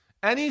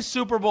any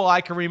Super Bowl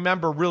I can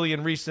remember really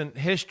in recent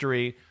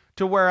history,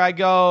 to where I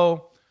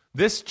go,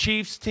 this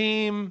Chiefs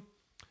team,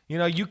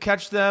 you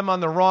catch them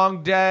on the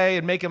wrong day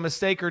and make a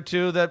mistake or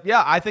two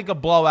I think a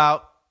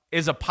blowout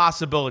is a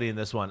possibility in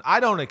this one. I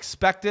don't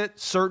expect it,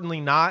 certainly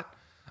not.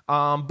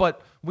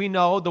 But we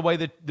know the way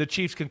that the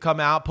Chiefs can come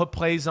out, put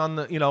plays on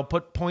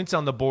put points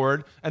on the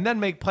board, and then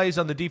make plays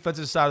on the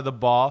defensive side of the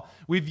ball.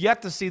 We've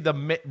yet to see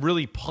them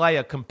really play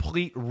a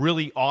complete,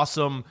 really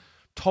awesome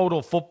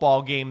total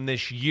football game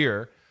this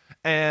year.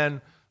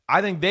 And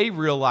I think they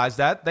realize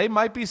that. They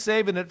might be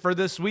saving it for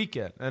this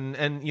weekend.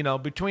 And you know,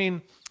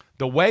 between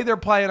the way they're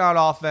playing on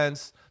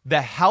offense,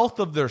 the health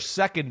of their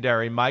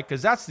secondary, Mike,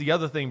 because that's the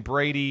other thing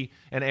Brady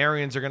and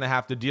Arians are going to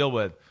have to deal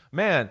with.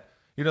 Man,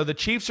 you know, the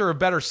Chiefs are a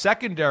better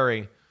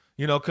secondary,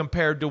 you know,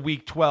 compared to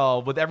week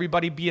 12 with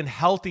everybody being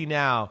healthy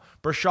now.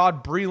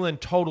 Brashad Breeland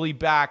totally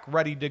back,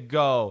 ready to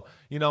go.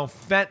 You know,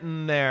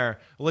 Fenton there,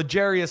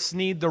 L'Jarius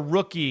Sneed, the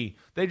rookie.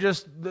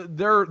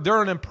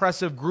 They're an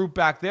impressive group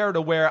back there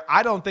to where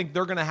I don't think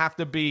they're going to have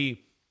to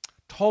be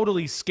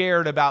totally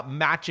scared about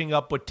matching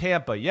up with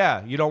Tampa.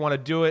 Yeah, you don't want to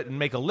do it and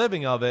make a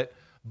living of it,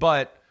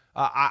 but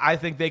I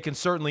think they can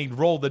certainly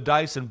roll the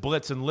dice and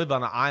blitz and live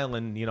on an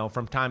island, you know,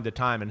 from time to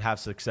time and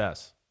have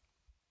success.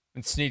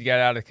 And Snead got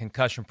out of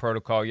concussion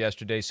protocol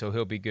yesterday, so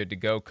he'll be good to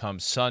go come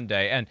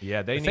Sunday. And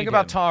yeah, they think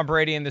about Tom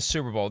Brady in the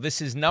Super Bowl.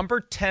 This is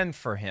number 10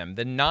 for him.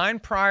 The 9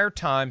 prior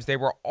times, they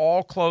were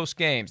all close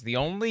games. The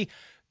only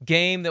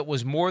game that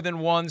was more than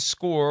one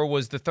score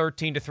was the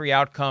 13-3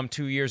 outcome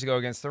 2 years ago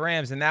against the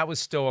Rams, and that was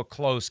still a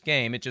close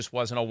game. It just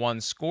wasn't a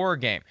one-score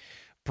game.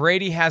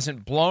 Brady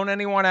hasn't blown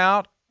anyone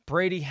out.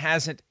 Brady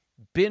hasn't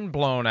been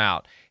blown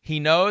out.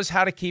 He knows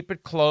how to keep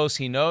it close.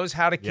 He knows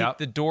how to keep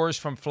the doors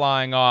from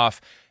flying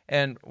off.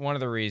 And one of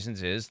the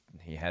reasons is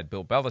he had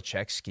Bill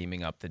Belichick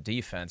scheming up the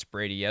defense.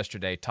 Brady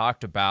yesterday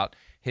talked about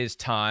his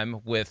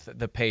time with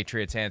the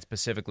Patriots and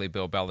specifically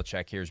Bill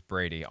Belichick. Here's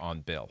Brady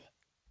on Bill.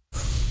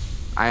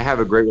 I have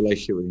a great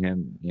relationship with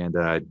him.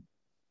 And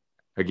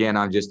again,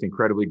 I'm just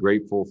incredibly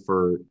grateful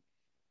for,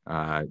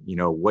 you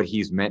know, what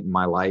he's meant in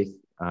my life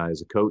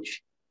as a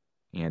coach.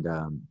 And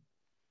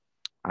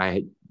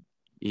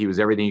he was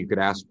everything you could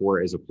ask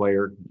for as a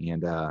player.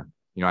 And,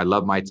 you know, I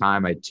love my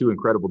time. I had 2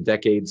 incredible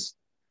decades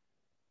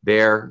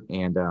there.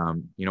 And,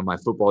 you know, my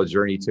football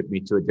journey took me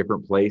to a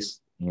different place.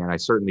 And I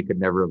certainly could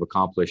never have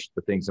accomplished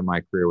the things in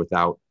my career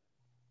without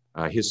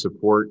his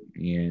support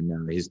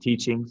and his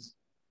teachings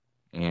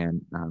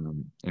and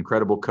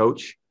incredible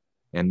coach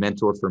and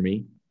mentor for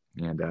me.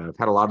 And I've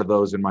had a lot of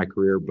those in my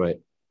career,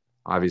 but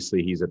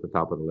obviously he's at the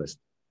top of the list.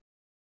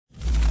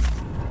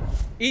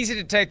 Easy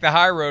to take the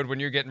high road when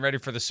you're getting ready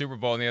for the Super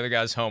Bowl and the other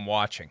guy's home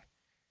watching.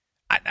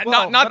 I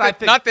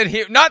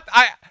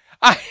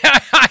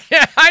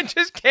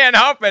just can't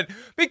help it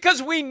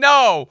because we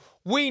know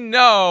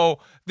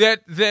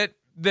that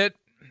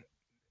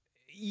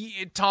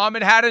Tom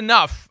had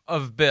enough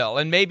of Bill,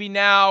 and maybe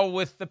now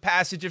with the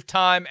passage of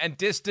time and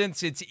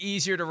distance, it's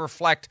easier to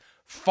reflect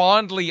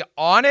fondly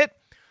on it.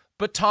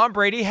 But Tom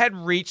Brady had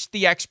reached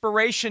the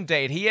expiration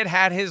date. He had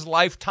had his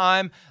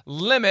lifetime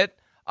limit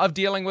of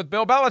dealing with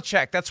Bill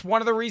Belichick. That's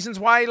one of the reasons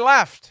why he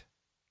left.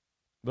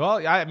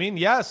 Well, I mean,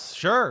 yes,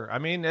 sure. I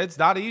mean, it's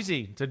not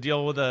easy to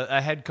deal with a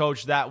head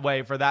coach that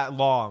way for that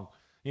long,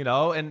 you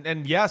know,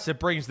 and yes, it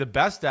brings the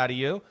best out of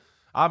you.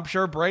 I'm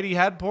sure Brady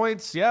had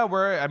points. Yeah,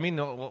 you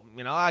know,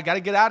 I got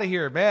to get out of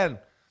here, man.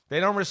 They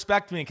don't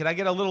respect me. Can I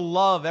get a little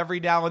love every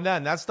now and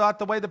then? That's not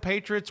the way the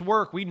Patriots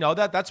work. We know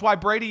that. That's why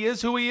Brady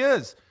is who he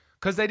is,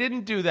 because they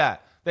didn't do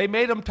that. They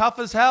made him tough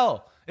as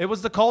hell. It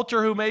was the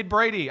culture who made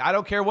Brady. I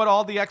don't care what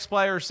all the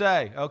ex-players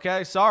say,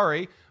 okay?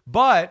 Sorry.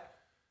 But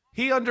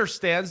he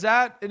understands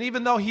that, and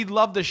even though he'd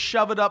love to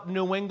shove it up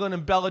New England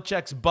and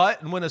Belichick's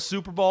butt and win a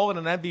Super Bowl and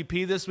an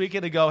MVP this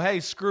weekend and go, hey,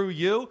 screw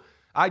you.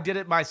 I did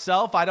it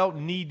myself. I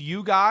don't need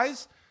you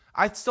guys.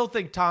 I still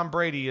think Tom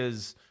Brady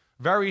is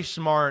very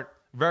smart,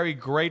 very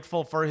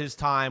grateful for his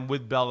time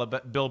with Bill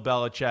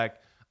Belichick,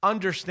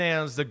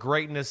 understands the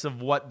greatness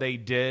of what they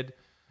did.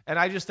 And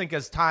I just think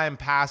as time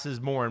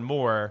passes more and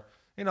more,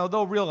 you know,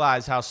 they'll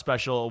realize how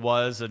special it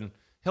was, and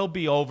he'll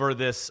be over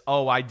this,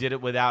 oh, I did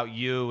it without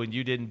you and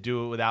you didn't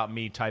do it without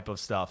me type of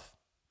stuff.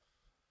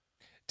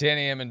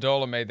 Danny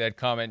Amendola made that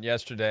comment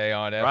yesterday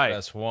on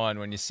FS1.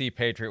 When you see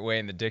Patriot Way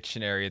in the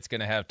dictionary, it's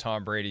going to have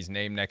Tom Brady's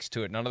name next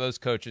to it. None of those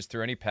coaches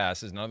threw any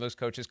passes. None of those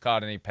coaches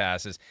caught any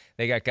passes.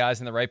 They got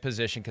guys in the right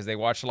position because they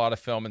watch a lot of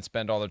film and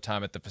spend all their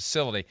time at the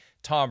facility.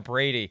 Tom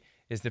Brady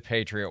is the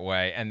Patriot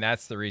Way, and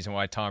that's the reason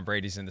why Tom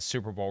Brady's in the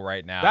Super Bowl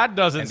right now. That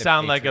doesn't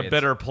sound like a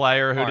bitter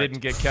player who didn't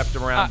get kept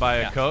around by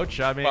a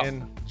coach. I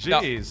mean,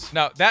 geez.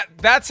 No,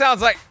 that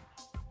sounds like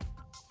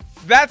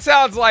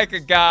a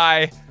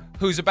guy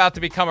who's about to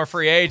become a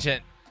free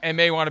agent and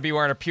may want to be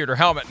wearing a pewter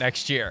helmet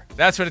next year.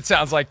 That's what it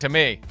sounds like to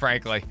me,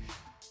 frankly.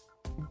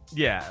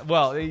 Yeah,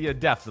 well, yeah,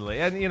 definitely.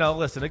 And, you know,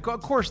 listen, of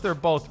course they're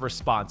both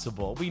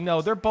responsible. We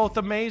know they're both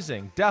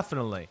amazing,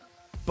 definitely.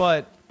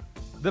 But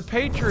the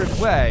Patriot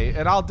Way,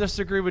 and I'll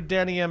disagree with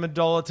Danny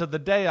Amendola to the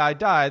day I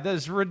die, that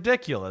is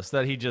ridiculous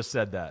that he just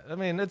said that. I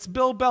mean, it's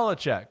Bill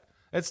Belichick.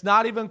 It's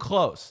not even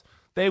close.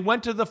 They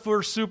went to the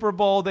first Super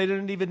Bowl. They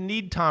didn't even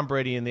need Tom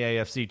Brady in the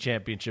AFC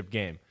Championship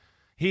game.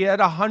 He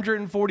had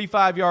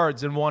 145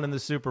 yards and won in the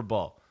Super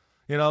Bowl.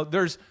 You know,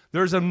 there's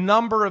a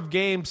number of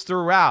games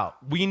throughout.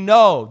 We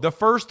know the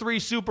first 3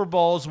 Super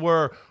Bowls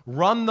were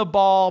run the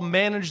ball,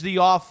 manage the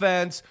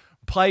offense,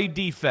 play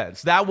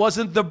defense. That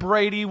wasn't the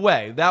Brady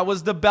way. That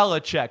was the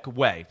Belichick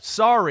way.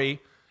 Sorry.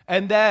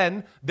 And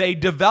then they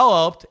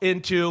developed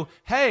into,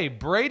 hey,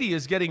 Brady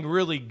is getting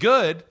really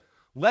good.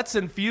 Let's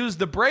infuse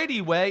the Brady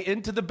way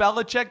into the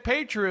Belichick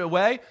Patriot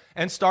way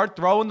and start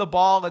throwing the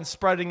ball and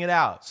spreading it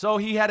out. So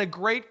he had a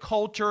great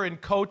culture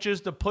and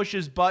coaches to push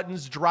his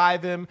buttons,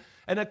 drive him.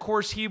 And, of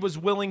course, he was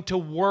willing to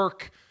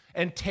work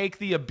and take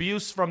the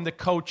abuse from the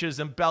coaches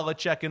and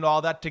Belichick and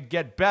all that to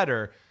get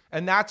better.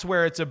 And that's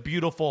where it's a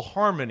beautiful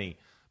harmony.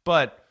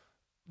 But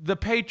the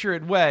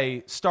Patriot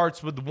way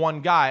starts with one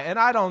guy. And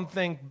I don't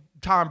think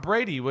Tom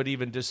Brady would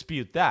even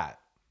dispute that.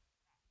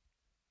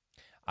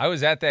 I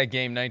was at that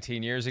game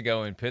 19 years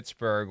ago in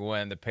Pittsburgh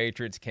when the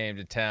Patriots came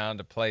to town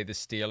to play the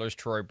Steelers.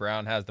 Troy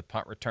Brown has the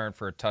punt return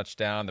for a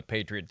touchdown. The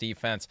Patriot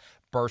defense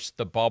burst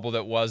the bubble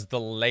that was the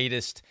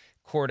latest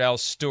Cordell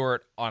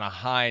Stewart on a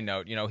high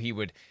note. You know, he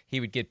would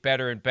get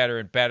better and better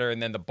and better,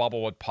 and then the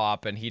bubble would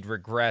pop, and he'd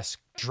regress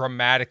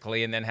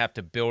dramatically and then have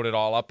to build it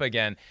all up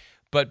again.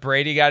 But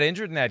Brady got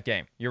injured in that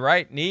game. You're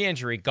right, knee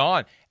injury,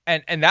 gone.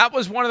 And that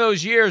was one of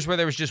those years where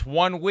there was just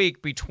 1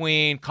 week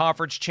between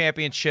conference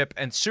championship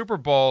and Super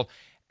Bowl,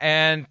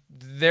 and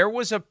there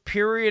was a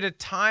period of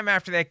time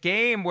after that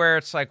game where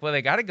it's like, well,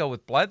 they got to go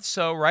with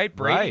Bledsoe, right?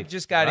 Brady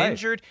just got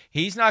injured.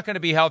 He's not going to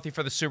be healthy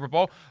for the Super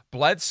Bowl.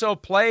 Bledsoe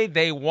played.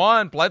 They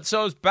won.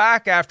 Bledsoe's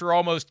back after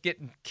almost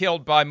getting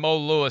killed by Mo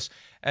Lewis.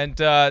 And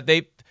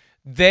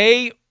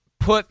they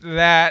put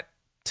that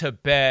to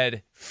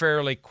bed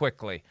fairly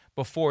quickly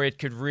before it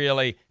could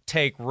really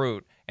take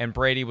root. And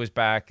Brady was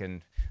back,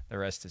 and the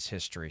rest is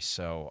history.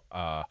 So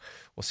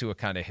we'll see what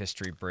kind of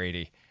history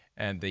Brady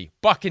and the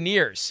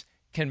Buccaneers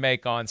can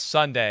make on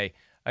Sunday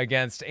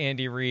against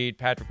Andy Reid,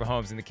 Patrick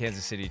Mahomes, and the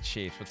Kansas City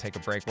Chiefs. We'll take a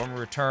break. When we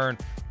return,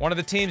 one of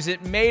the teams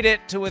that made it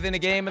to within a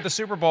game of the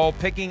Super Bowl,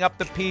 picking up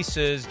the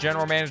pieces.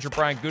 General Manager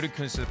Brian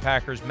Gutekunst of the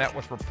Packers met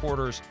with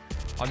reporters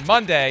on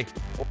Monday.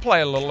 We'll play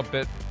a little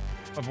bit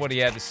of what he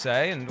had to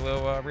say, and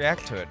we'll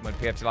react to it when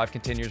PFT Live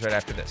continues right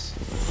after this.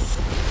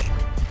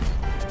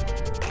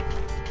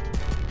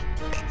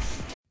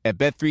 At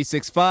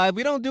Bet365,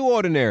 we don't do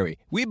ordinary.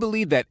 We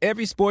believe that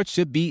every sport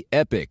should be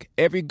epic.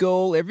 Every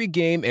goal, every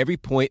game, every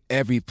point,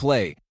 every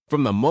play.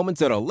 From the moments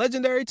that are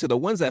legendary to the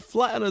ones that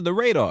fly under the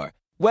radar.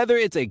 Whether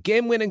it's a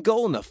game-winning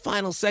goal in the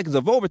final seconds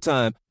of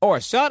overtime or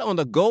a shot on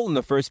the goal in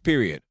the first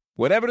period.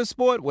 Whatever the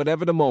sport,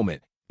 whatever the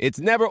moment. It's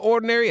never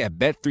ordinary at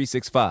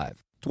Bet365.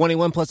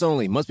 21 plus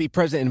only. Must be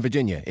present in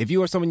Virginia. If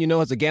you or someone you know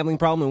has a gambling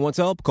problem and wants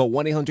help, call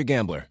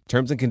 1-800-GAMBLER.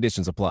 Terms and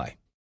conditions apply.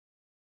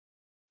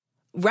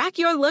 Rack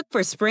your look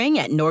for spring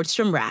at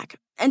Nordstrom Rack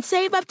and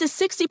save up to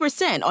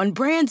 60% on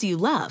brands you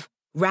love.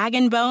 Rag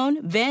 &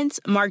 Bone, Vince,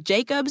 Marc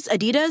Jacobs,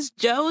 Adidas,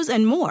 Joe's,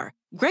 and more.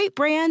 Great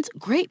brands,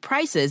 great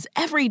prices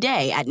every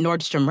day at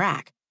Nordstrom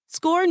Rack.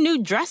 Score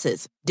new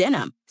dresses,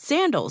 denim,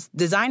 sandals,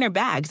 designer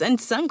bags, and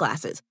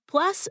sunglasses,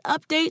 plus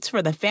updates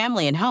for the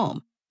family and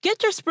home.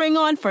 Get your spring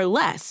on for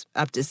less,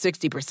 up to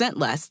 60%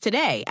 less,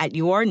 today at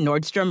your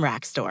Nordstrom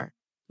Rack store.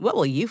 What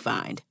will you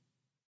find?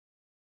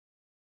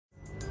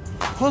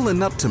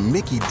 Pulling up to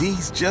Mickey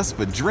D's just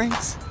for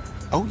drinks?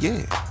 Oh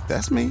yeah,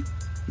 that's me.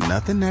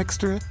 Nothing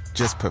extra,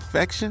 just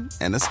perfection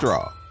and a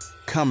straw.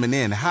 Coming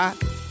in hot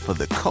for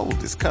the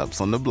coldest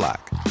cups on the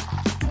block.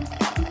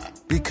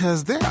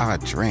 Because there are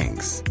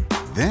drinks.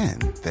 Then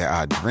there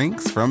are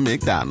drinks from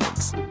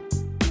McDonald's.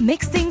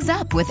 Mix things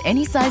up with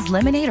any size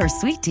lemonade or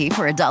sweet tea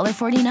for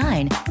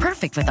 $1.49.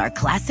 Perfect with our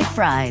classic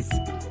fries.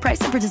 Price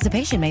and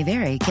participation may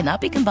vary. Cannot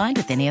be combined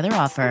with any other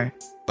offer.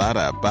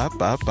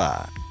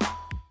 Ba-da-ba-ba-ba.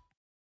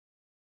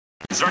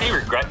 Is there any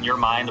regret in your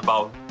mind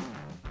about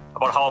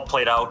how it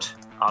played out?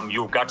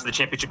 You got to the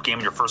championship game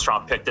in your first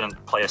round pick,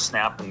 didn't play a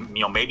snap, and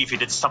maybe if you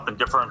did something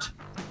different,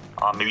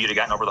 maybe you'd have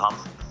gotten over the hump.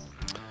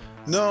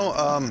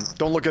 No,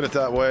 don't look at it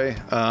that way.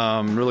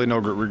 Really no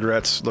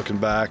regrets looking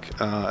back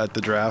at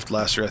the draft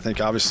last year. I think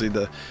obviously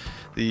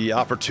the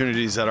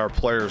opportunities that our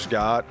players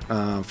got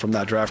from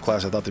that draft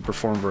class, I thought they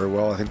performed very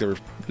well. I think there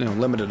were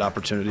limited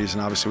opportunities,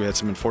 and obviously we had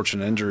some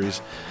unfortunate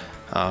injuries.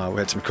 We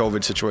had some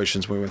COVID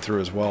situations we went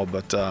through as well,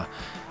 but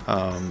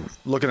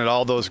looking at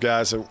all those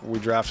guys that we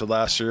drafted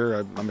last year,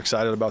 I'm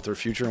excited about their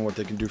future and what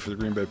they can do for the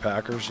Green Bay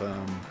Packers.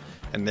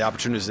 And the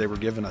opportunities they were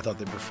given, I thought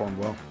they performed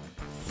well.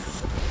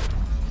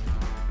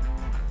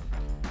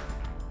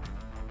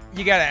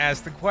 You got to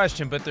ask the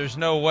question, but there's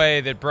no way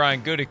that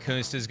Brian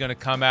Gutekunst is going to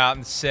come out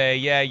and say,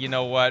 yeah, you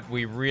know what,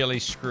 we really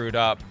screwed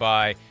up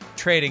by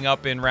trading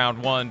up in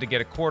round one to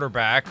get a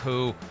quarterback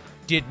who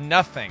did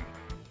nothing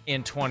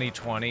in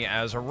 2020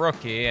 as a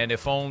rookie, and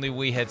if only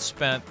we had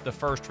spent the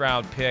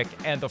first-round pick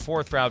and the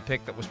fourth-round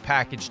pick that was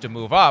packaged to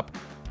move up,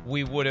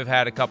 we would have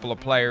had a couple of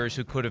players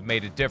who could have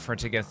made a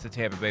difference against the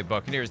Tampa Bay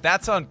Buccaneers.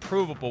 That's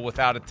unprovable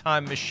without a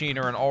time machine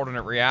or an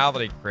alternate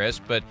reality, Chris,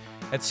 but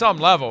at some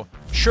level,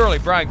 surely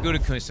Brian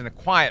Gutekunst in a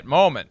quiet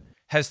moment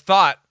has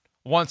thought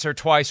once or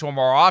twice or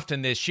more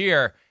often this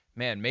year,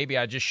 man, maybe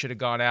I just should have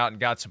gone out and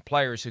got some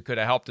players who could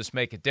have helped us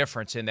make a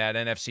difference in that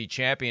NFC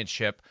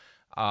Championship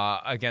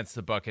against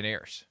the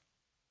Buccaneers.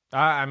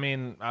 I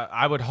mean,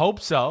 I would hope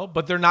so,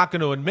 but they're not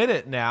going to admit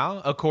it now,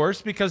 of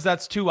course, because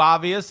that's too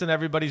obvious and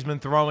everybody's been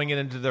throwing it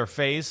into their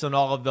face and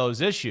all of those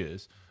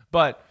issues.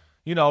 But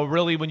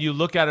really when you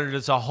look at it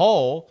as a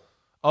whole,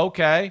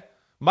 okay.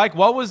 Mike,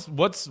 what's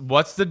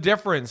the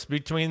difference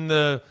between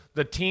the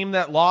team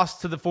that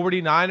lost to the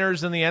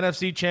 49ers in the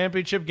NFC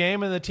Championship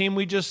game and the team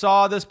we just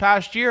saw this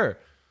past year?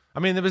 I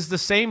mean, it was the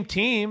same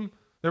team.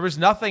 There was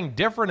nothing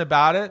different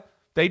about it.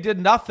 They did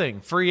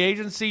nothing. Free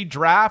agency,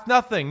 draft,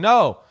 nothing.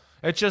 No,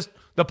 it's just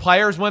the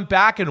players went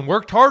back and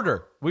worked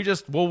harder.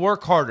 We'll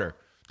work harder.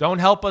 Don't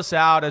help us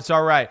out. It's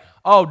all right.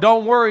 Oh,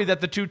 don't worry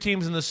that the two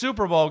teams in the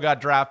Super Bowl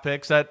got draft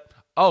picks that,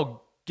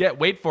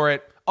 wait for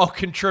it,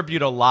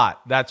 contribute a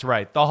lot. That's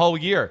right. The whole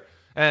year.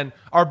 And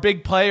are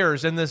big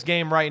players in this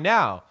game right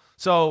now.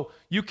 So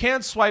you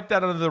can't swipe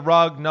that under the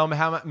rug no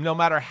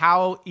matter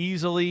how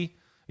easily,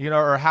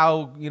 or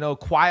how,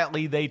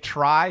 quietly they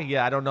try.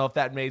 Yeah, I don't know if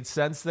that made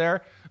sense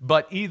there.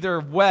 But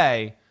either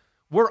way,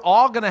 we're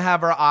all going to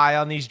have our eye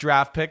on these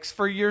draft picks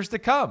for years to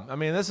come. I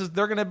mean,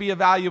 they're going to be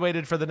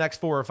evaluated for the next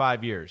 4 or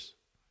 5 years.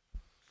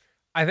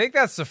 I think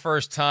that's the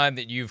first time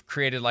that you've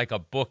created like a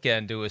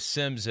bookend to a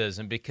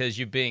Simsism, because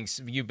you've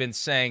been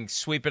saying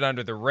sweep it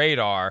under the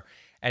radar,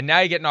 and now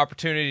you get an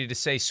opportunity to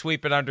say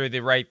sweep it under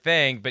the right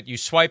thing, but you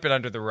swipe it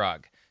under the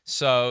rug.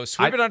 So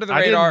sweep it under the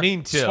radar, I didn't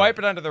mean to. Swipe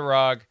it under the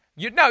rug.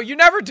 You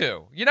never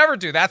do. You never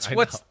do. That's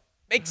what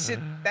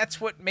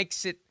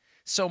makes it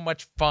so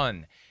much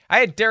fun. I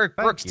had Derek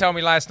Brooks tell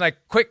me last night,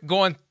 quit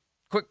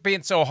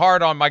being so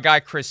hard on my guy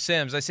Chris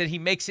Sims. I said he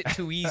makes it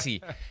too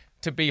easy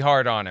to be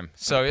hard on him.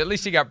 So at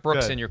least you got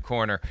Brooks in your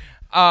corner.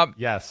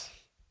 Yes.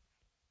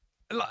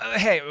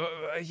 Hey,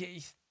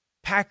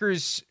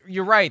 Packers,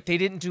 you're right. They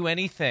didn't do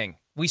anything.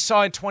 We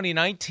saw in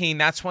 2019,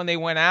 that's when they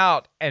went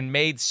out and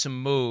made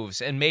some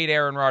moves and made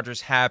Aaron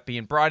Rodgers happy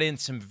and brought in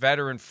some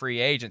veteran free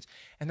agents.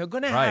 And they're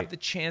going to have the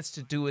chance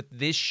to do it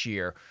this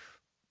year.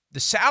 The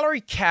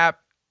salary cap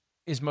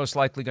is most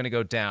likely going to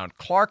go down.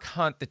 Clark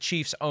Hunt, the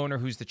Chiefs owner,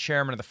 who's the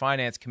chairman of the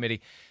finance committee,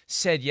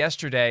 said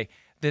yesterday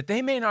that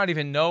they may not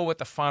even know what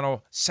the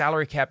final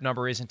salary cap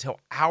number is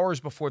until hours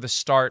before the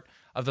start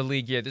of the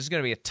league year. This is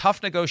going to be a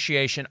tough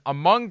negotiation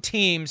among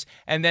teams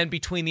and then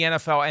between the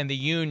NFL and the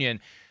union.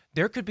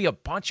 There could be a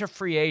bunch of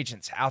free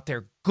agents out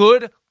there,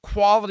 good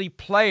quality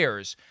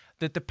players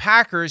that the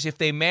Packers, if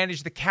they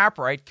manage the cap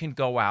right, can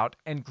go out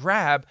and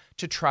grab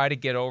to try to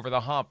get over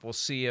the hump. We'll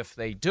see if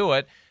they do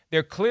it.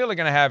 They're clearly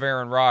going to have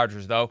Aaron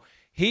Rodgers, though.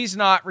 He's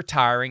not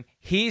retiring.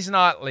 He's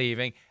not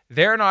leaving.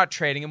 They're not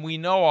trading him. We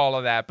know all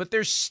of that. But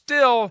there's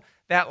still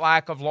that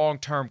lack of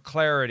long-term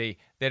clarity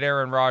that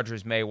Aaron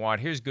Rodgers may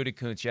want. Here's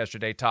Gutekunst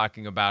yesterday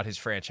talking about his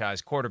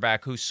franchise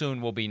quarterback, who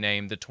soon will be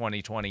named the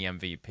 2020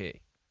 MVP.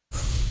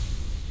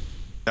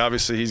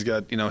 Obviously, he's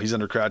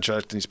under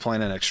contract and he's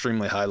playing at an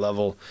extremely high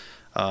level.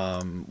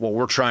 What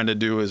we're trying to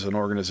do as an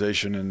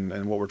organization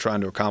and what we're trying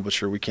to accomplish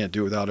here, we can't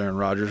do without Aaron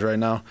Rodgers right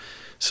now.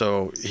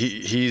 So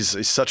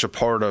he's such a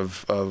part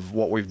of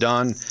what we've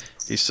done.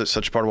 He's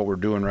such a part of what we're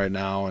doing right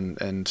now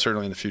and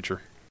certainly in the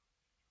future.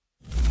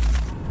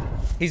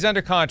 He's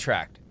under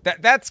contract.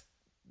 That's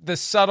the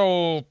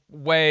subtle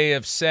way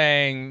of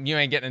saying you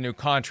ain't getting a new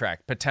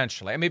contract,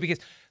 potentially. I mean, because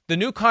the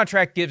new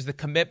contract gives the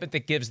commitment,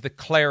 that gives the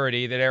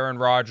clarity that Aaron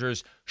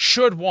Rodgers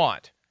should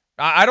want.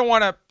 I don't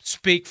want to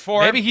speak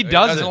for him. Maybe he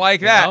doesn't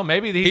like that.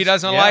 Maybe he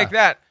doesn't like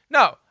that.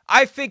 No,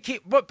 I think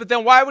but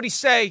then why would he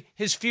say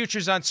his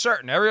future's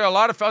uncertain? A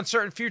lot of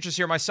uncertain futures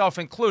here, myself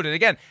included.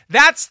 Again,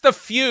 that's the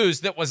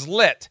fuse that was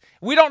lit.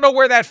 We don't know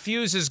where that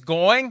fuse is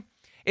going.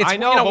 It's I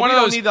know, one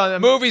of those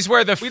movies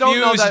where the fuse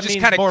is just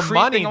kind of more creeping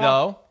money,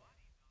 along.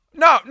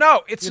 though.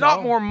 No, it's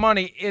not more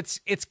money.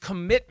 It's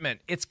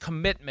commitment. It's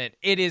commitment.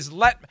 It is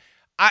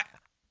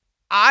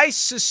I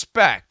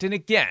suspect, and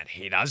again,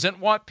 he doesn't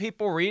want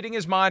people reading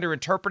his mind or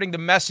interpreting the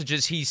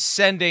messages he's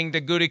sending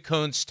to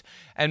Gutekunst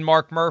and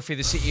Mark Murphy,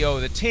 the CEO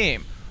of the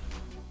team.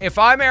 If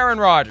I'm Aaron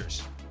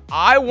Rodgers,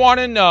 I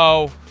want to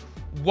know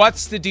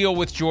what's the deal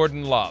with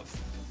Jordan Love.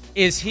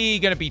 Is he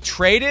going to be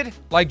traded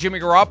like Jimmy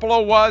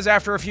Garoppolo was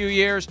after a few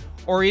years,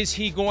 or is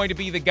he going to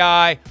be the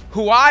guy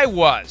who I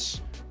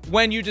was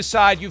when you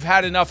decide you've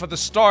had enough of the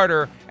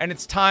starter and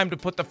it's time to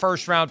put the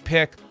first-round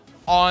pick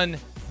on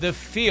the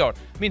field?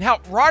 I mean,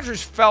 how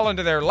Rodgers fell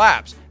into their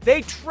laps.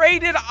 They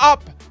traded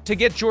up to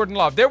get Jordan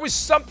Love. There was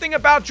something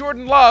about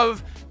Jordan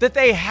Love that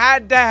they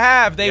had to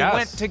have. They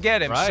went to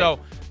get him. Right. So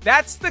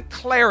that's the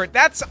clarity.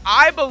 That's,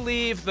 I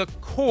believe, the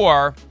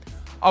core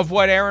of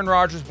what Aaron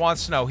Rodgers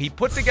wants to know. He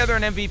put together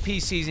an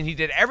MVP season. He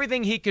did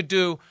everything he could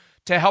do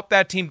to help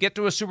that team get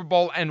to a Super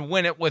Bowl and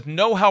win it with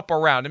no help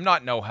around him.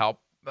 Not no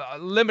help,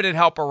 limited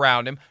help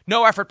around him.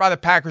 No effort by the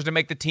Packers to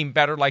make the team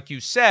better, like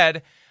you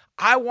said.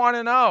 I want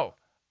to know,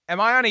 am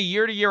I on a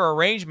year-to-year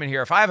arrangement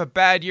here? If I have a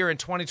bad year in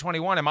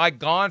 2021, am I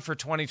gone for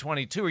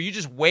 2022? Are you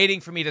just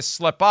waiting for me to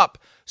slip up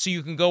so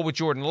you can go with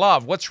Jordan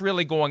Love? What's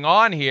really going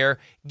on here?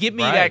 Give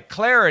me that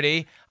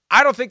clarity.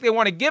 I don't think they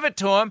want to give it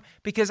to him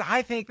because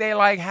I think they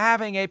like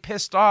having a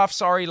pissed-off,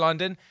 sorry,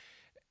 London,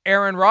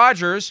 Aaron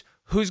Rodgers,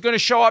 who's going to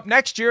show up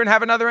next year and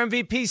have another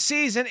MVP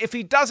season if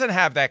he doesn't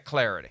have that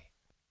clarity.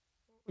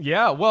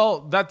 Yeah,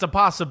 well, that's a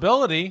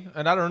possibility,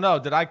 and I don't know.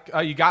 Did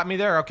you got me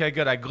there? Okay,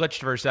 good. I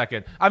glitched for a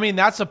second. I mean,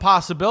 that's a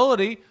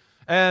possibility,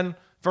 and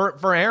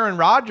For Aaron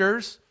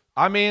Rodgers,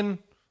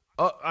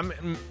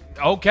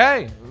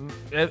 okay.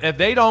 If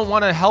they don't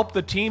want to help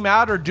the team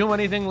out or do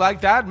anything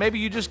like that, maybe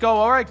you just go,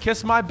 all right,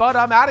 kiss my butt.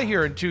 I'm out of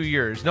here in 2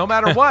 years, no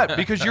matter what,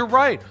 because you're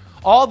right.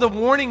 All the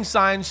warning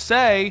signs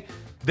say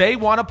they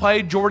want to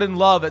play Jordan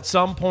Love at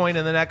some point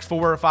in the next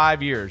 4 or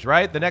 5 years,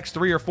 right? The next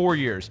 3 or 4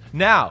 years.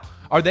 Now,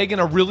 are they going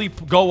to really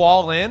go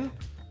all in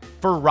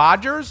for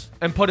Rodgers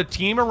and put a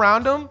team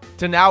around him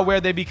to now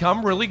where they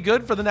become really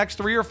good for the next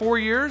 3 or 4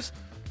 years?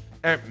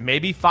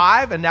 Maybe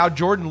 5, and now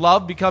Jordan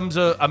Love becomes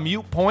a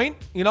moot point,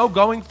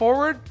 going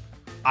forward?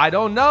 I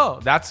don't know.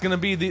 That's going to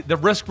be the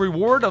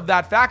risk-reward of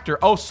that factor.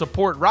 Oh,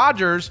 support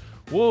Rodgers.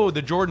 Whoa,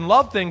 the Jordan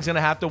Love thing's going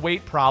to have to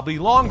wait probably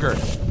longer.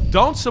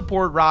 Don't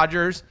support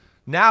Rodgers.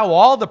 Now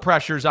all the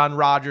pressure's on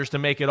Rodgers to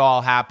make it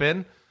all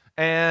happen,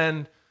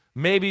 and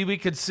maybe we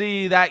could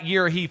see that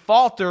year he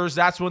falters.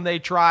 That's when they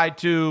try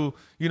to,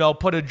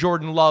 put a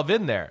Jordan Love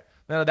in there.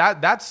 Now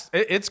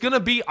it's going to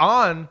be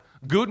on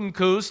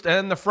Gutekunst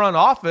and the front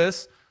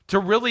office to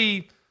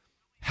really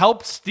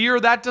help steer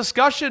that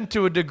discussion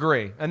to a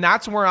degree. And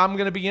that's where I'm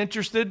going to be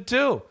interested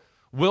too.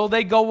 Will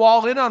they go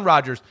all in on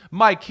Rodgers?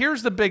 Mike,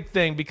 here's the big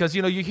thing, because,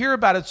 you hear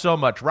about it so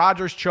much.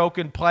 Rodgers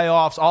choking,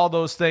 playoffs, all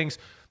those things.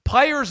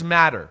 Players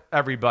matter,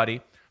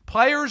 everybody.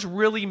 Players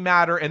really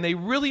matter, and they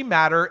really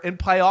matter in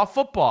playoff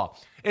football.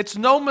 It's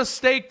no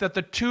mistake that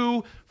the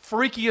 2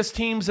 freakiest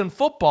teams in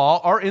football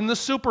are in the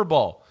Super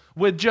Bowl,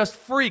 with just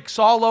freaks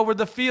all over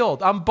the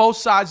field on both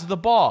sides of the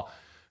ball.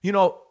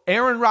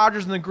 Aaron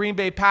Rodgers and the Green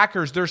Bay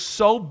Packers, they're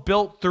so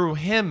built through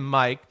him,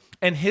 Mike,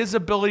 and his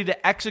ability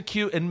to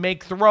execute and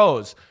make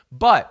throws.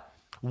 But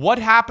what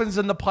happens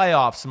in the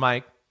playoffs,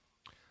 Mike?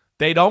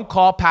 They don't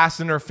call pass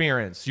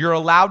interference. You're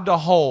allowed to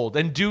hold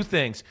and do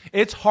things.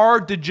 It's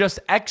hard to just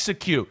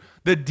execute.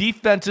 The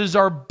defenses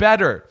are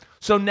better.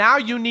 So now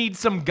you need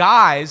some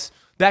guys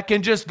that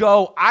can just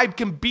go, I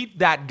can beat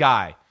that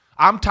guy.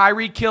 I'm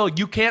Tyreek Hill.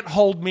 You can't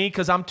hold me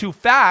because I'm too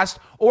fast.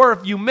 Or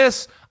if you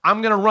miss,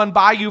 I'm going to run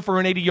by you for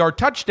an 80-yard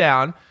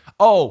touchdown.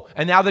 Oh,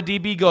 and now the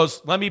DB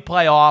goes, let me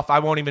play off. I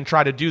won't even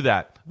try to do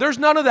that. There's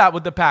none of that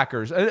with the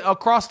Packers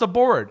across the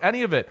board,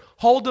 any of it.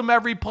 Hold them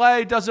every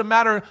play. Doesn't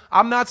matter.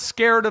 I'm not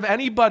scared of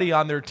anybody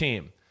on their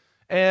team.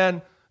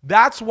 And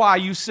that's why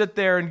you sit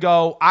there and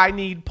go, I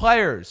need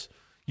players.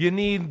 You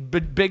need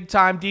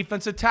big-time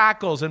defensive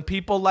tackles and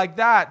people like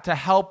that to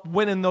help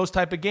win in those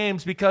type of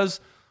games, because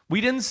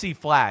we didn't see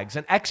flags,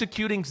 and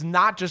executing's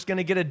not just going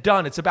to get it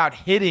done. It's about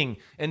hitting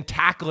and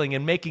tackling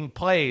and making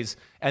plays,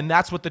 and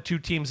that's what the 2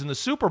 teams in the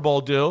Super Bowl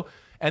do,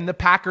 and the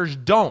Packers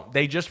don't.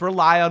 They just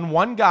rely on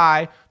one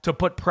guy to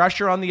put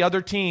pressure on the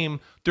other team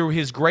through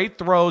his great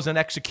throws and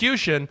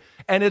execution,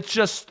 and it's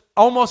just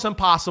almost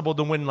impossible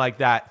to win like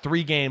that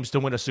 3 games to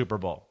win a Super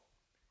Bowl.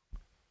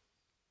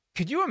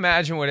 Could you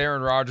imagine what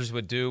Aaron Rodgers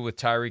would do with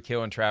Tyreek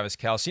Hill and Travis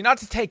Kelce? Not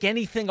to take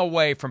anything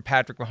away from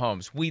Patrick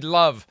Mahomes. We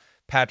love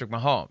Patrick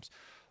Mahomes.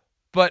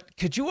 But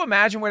could you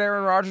imagine what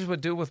Aaron Rodgers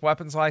would do with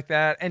weapons like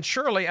that? And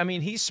surely,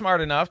 he's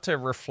smart enough to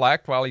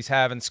reflect while he's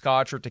having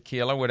scotch or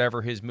tequila,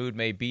 whatever his mood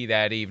may be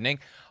that evening,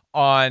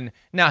 on,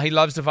 now he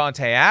loves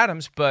Devontae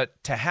Adams,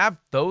 but to have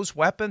those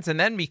weapons and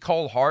then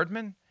Mecole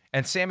Hardman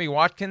and Sammy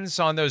Watkins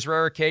on those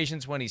rare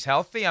occasions when he's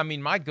healthy,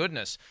 my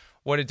goodness,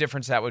 what a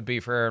difference that would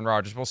be for Aaron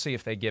Rodgers. We'll see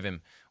if they give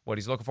him what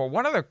he's looking for.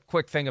 One other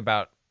quick thing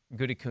about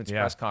Gutekunst's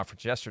press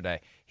conference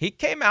yesterday. He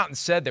came out and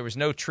said there was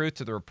no truth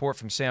to the report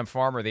from Sam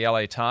Farmer of the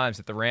LA Times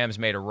that the Rams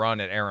made a run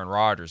at Aaron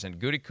Rodgers, and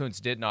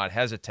Gutekunst did not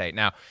hesitate.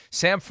 Now,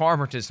 Sam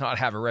Farmer does not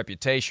have a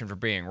reputation for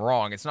being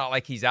wrong. It's not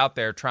like he's out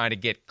there trying to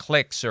get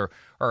clicks or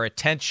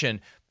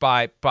attention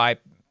by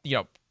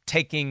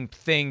taking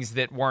things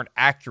that weren't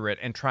accurate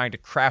and trying to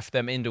craft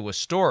them into a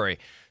story.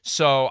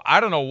 So I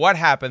don't know what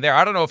happened there.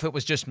 I don't know if it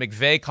was just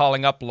McVay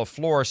calling up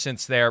LaFleur,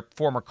 since they're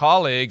former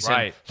colleagues,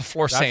 and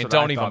LaFleur saying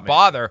don't even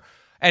bother.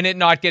 And it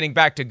not getting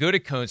back to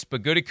Gutekunst,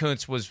 but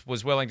Gutekunst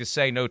was willing to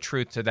say no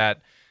truth to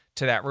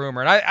that rumor.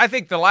 And I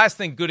think the last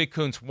thing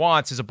Gutekunst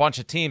wants is a bunch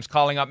of teams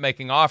calling up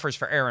making offers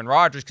for Aaron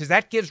Rodgers, because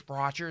that gives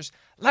Rodgers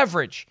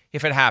leverage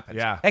if it happens.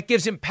 Yeah. That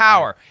gives him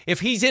power.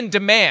 If he's in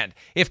demand,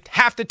 if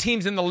half the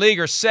teams in the league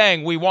are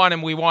saying we want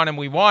him, we want him,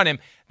 we want him,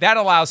 that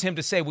allows him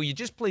to say, will you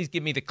just please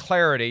give me the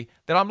clarity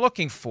that I'm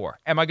looking for?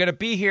 Am I going to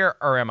be here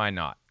or am I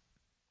not?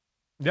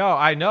 No,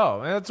 I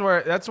know.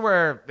 That's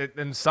where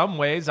in some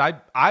ways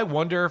I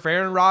wonder if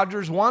Aaron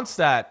Rodgers wants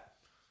that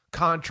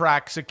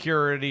contract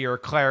security or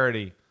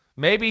clarity.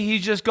 Maybe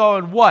he's just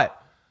going,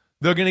 what?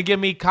 They're going to give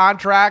me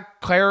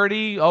contract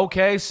clarity,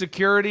 okay,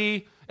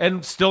 security,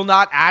 and still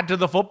not add to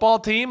the football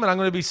team, and I'm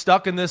going to be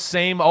stuck in this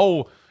same,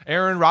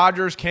 Aaron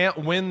Rodgers can't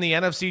win the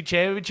NFC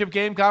Championship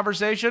game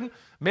conversation.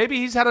 Maybe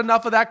he's had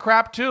enough of that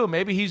crap too.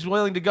 Maybe he's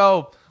willing to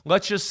go,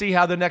 let's just see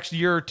how the next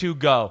year or two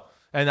go.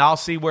 And I'll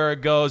see where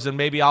it goes, and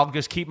maybe I'll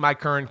just keep my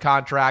current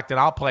contract, and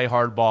I'll play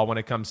hardball when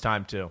it comes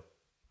time to.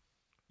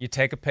 You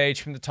take a page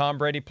from the Tom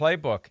Brady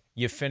playbook.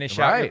 You finish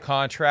out your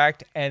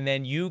contract, and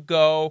then you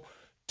go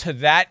to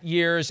that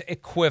year's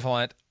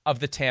equivalent of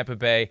the Tampa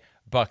Bay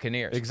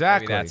Buccaneers.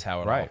 Exactly. Maybe that's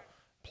how it all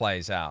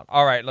plays out.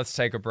 All right, let's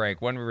take a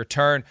break. When we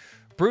return,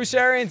 Bruce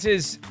Arians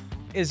is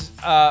is,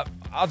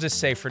 I'll just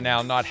say for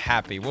now, not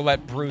happy. We'll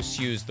let Bruce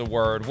use the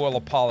word. We'll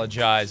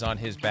apologize on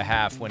his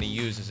behalf when he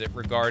uses it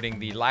regarding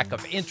the lack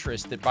of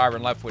interest that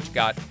Byron Leftwich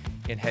got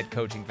in head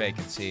coaching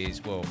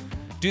vacancies. We'll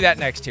do that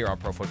next here on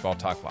Pro Football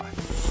Talk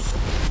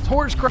Live.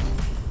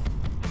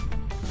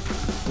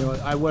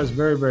 I was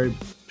very, very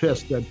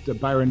pissed that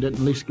Byron didn't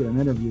at least get an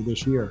interview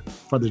this year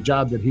for the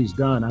job that he's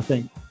done. I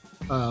think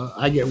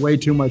I get way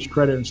too much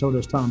credit, and so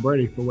does Tom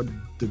Brady, for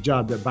the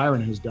job that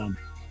Byron has done.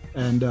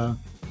 And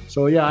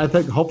I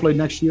think hopefully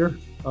next year,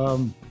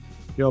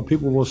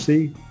 people will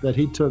see that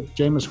he took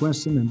Jameis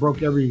Winston and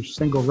broke every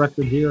single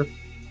record here,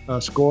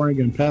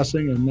 scoring and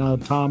passing, and now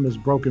Tom has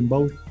broken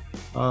both.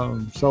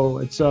 So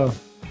he's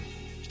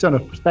done a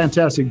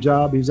fantastic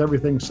job. He's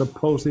everything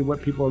supposedly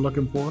what people are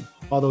looking for,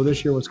 although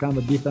this year was kind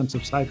of a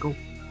defensive cycle.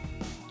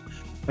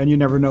 And you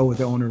never know with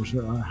the owners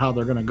how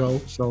they're going to go.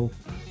 So,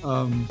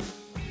 I'm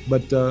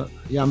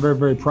very,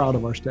 very proud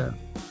of our staff.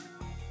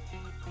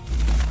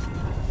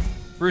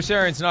 Bruce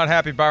Arians not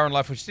happy. Byron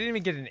Leftwich didn't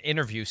even get an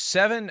interview.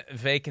 7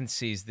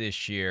 vacancies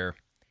this year,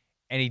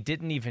 and he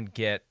didn't even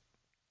get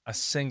a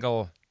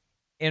single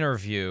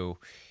interview.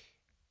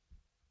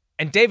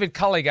 And David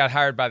Culley got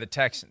hired by the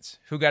Texans,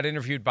 who got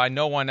interviewed by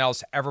no one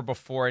else ever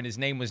before, and his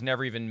name was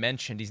never even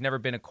mentioned. He's never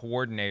been a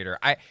coordinator.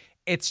 I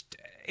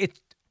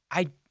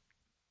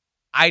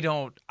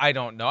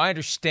don't know. I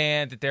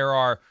understand that there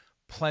are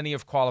plenty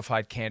of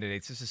qualified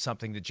candidates. This is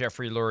something that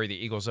Jeffrey Lurie,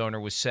 the Eagles owner,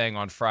 was saying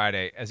on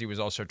Friday as he was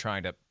also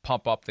trying to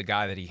pump up the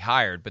guy that he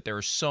hired. But there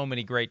are so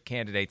many great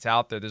candidates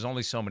out there. There's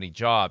only so many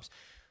jobs.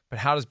 But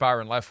how does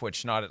Byron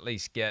Leftwich not at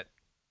least get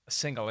a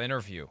single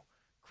interview,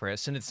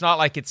 Chris? And it's not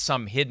like it's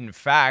some hidden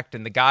fact.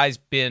 And the guy's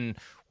been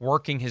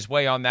working his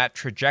way on that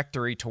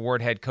trajectory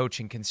toward head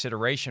coaching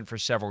consideration for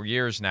several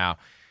years now.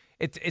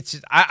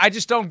 I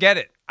just don't get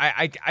it.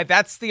 I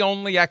that's the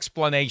only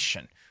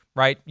explanation.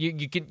 Right?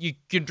 You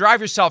can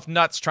drive yourself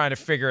nuts trying to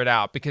figure it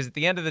out, because at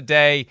the end of the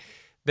day,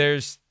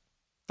 there's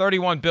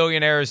 31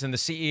 billionaires and the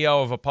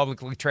CEO of a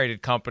publicly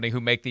traded company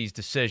who make these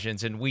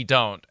decisions, and we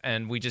don't.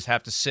 And we just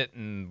have to sit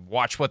and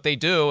watch what they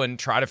do and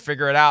try to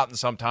figure it out, and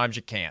sometimes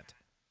you can't.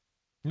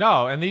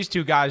 No, and these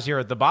two guys here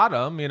at the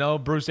bottom,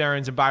 Bruce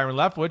Arians and Byron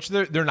Leftwich,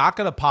 they're not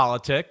going to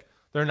politic.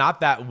 They're not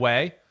that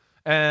way.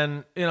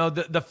 And,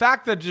 the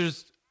fact that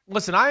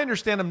listen, I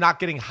understand him not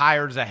getting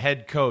hired as a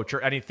head coach or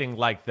anything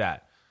like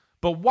that.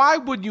 But why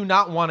would you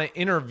not want to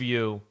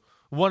interview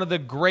one of the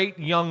great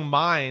young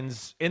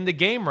minds in the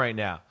game right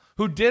now,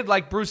 who did,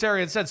 like Bruce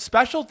Arians said,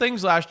 special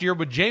things last year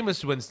with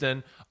Jameis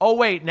Winston? Oh,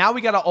 wait, now we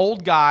got an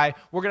old guy.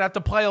 We're going to have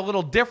to play a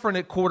little different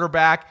at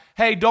quarterback.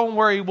 Hey, don't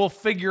worry, we'll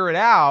figure it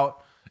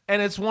out.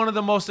 And it's one of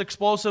the most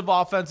explosive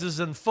offenses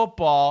in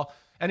football,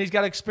 and he's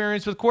got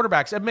experience with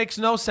quarterbacks. It makes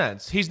no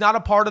sense. He's not a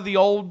part of the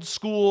old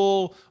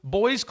school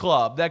boys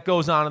club that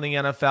goes on in the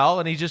NFL,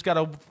 and he's just got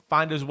to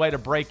find his way to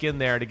break in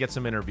there to get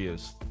some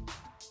interviews.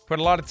 Put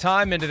a lot of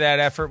time into that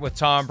effort with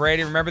Tom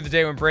Brady. Remember the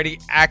day when Brady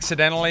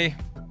accidentally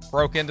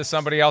broke into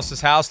somebody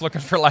else's house looking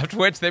for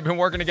Leftwich? They've been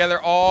working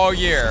together all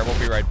year. We'll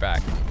be right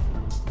back.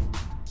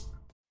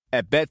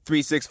 At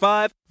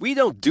Bet365, we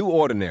don't do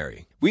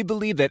ordinary. We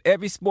believe that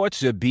every sport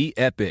should be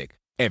epic.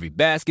 Every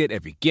basket,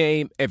 every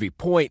game, every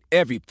point,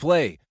 every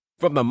play.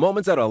 From the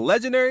moments that are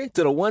legendary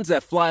to the ones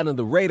that fly under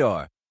the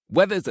radar.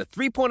 Whether it's a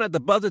three-pointer at the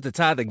buzzer to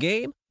tie the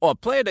game or a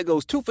player that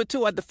goes 2 for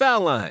 2 at the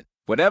foul line.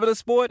 Whatever the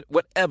sport,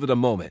 whatever the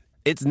moment.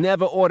 It's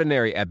never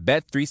ordinary at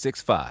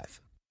Bet365.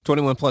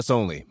 21 plus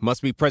only.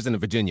 Must be present in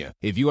Virginia.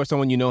 If you or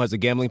someone you know has a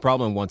gambling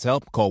problem and wants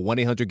help, call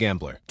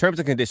 1-800-GAMBLER. Terms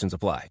and conditions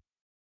apply.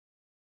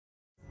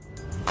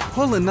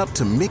 Pulling up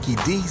to Mickey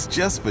D's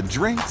just for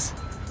drinks?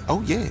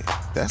 Oh yeah,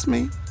 that's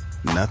me.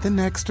 Nothing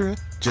extra,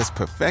 just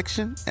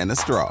perfection and a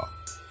straw.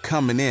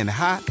 Coming in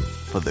hot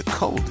for the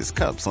coldest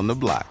cups on the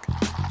block.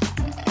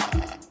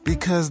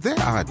 Because there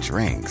are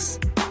drinks.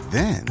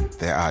 Then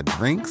there are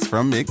drinks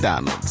from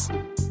McDonald's.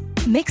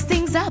 Mix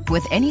things up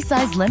with any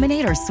size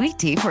lemonade or sweet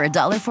tea for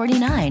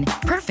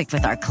 $1.49. Perfect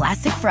with our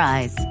classic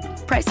fries.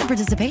 Price and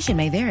participation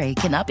may vary.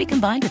 Cannot be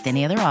combined with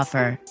any other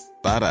offer.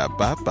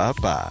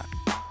 Ba-da-ba-ba-ba.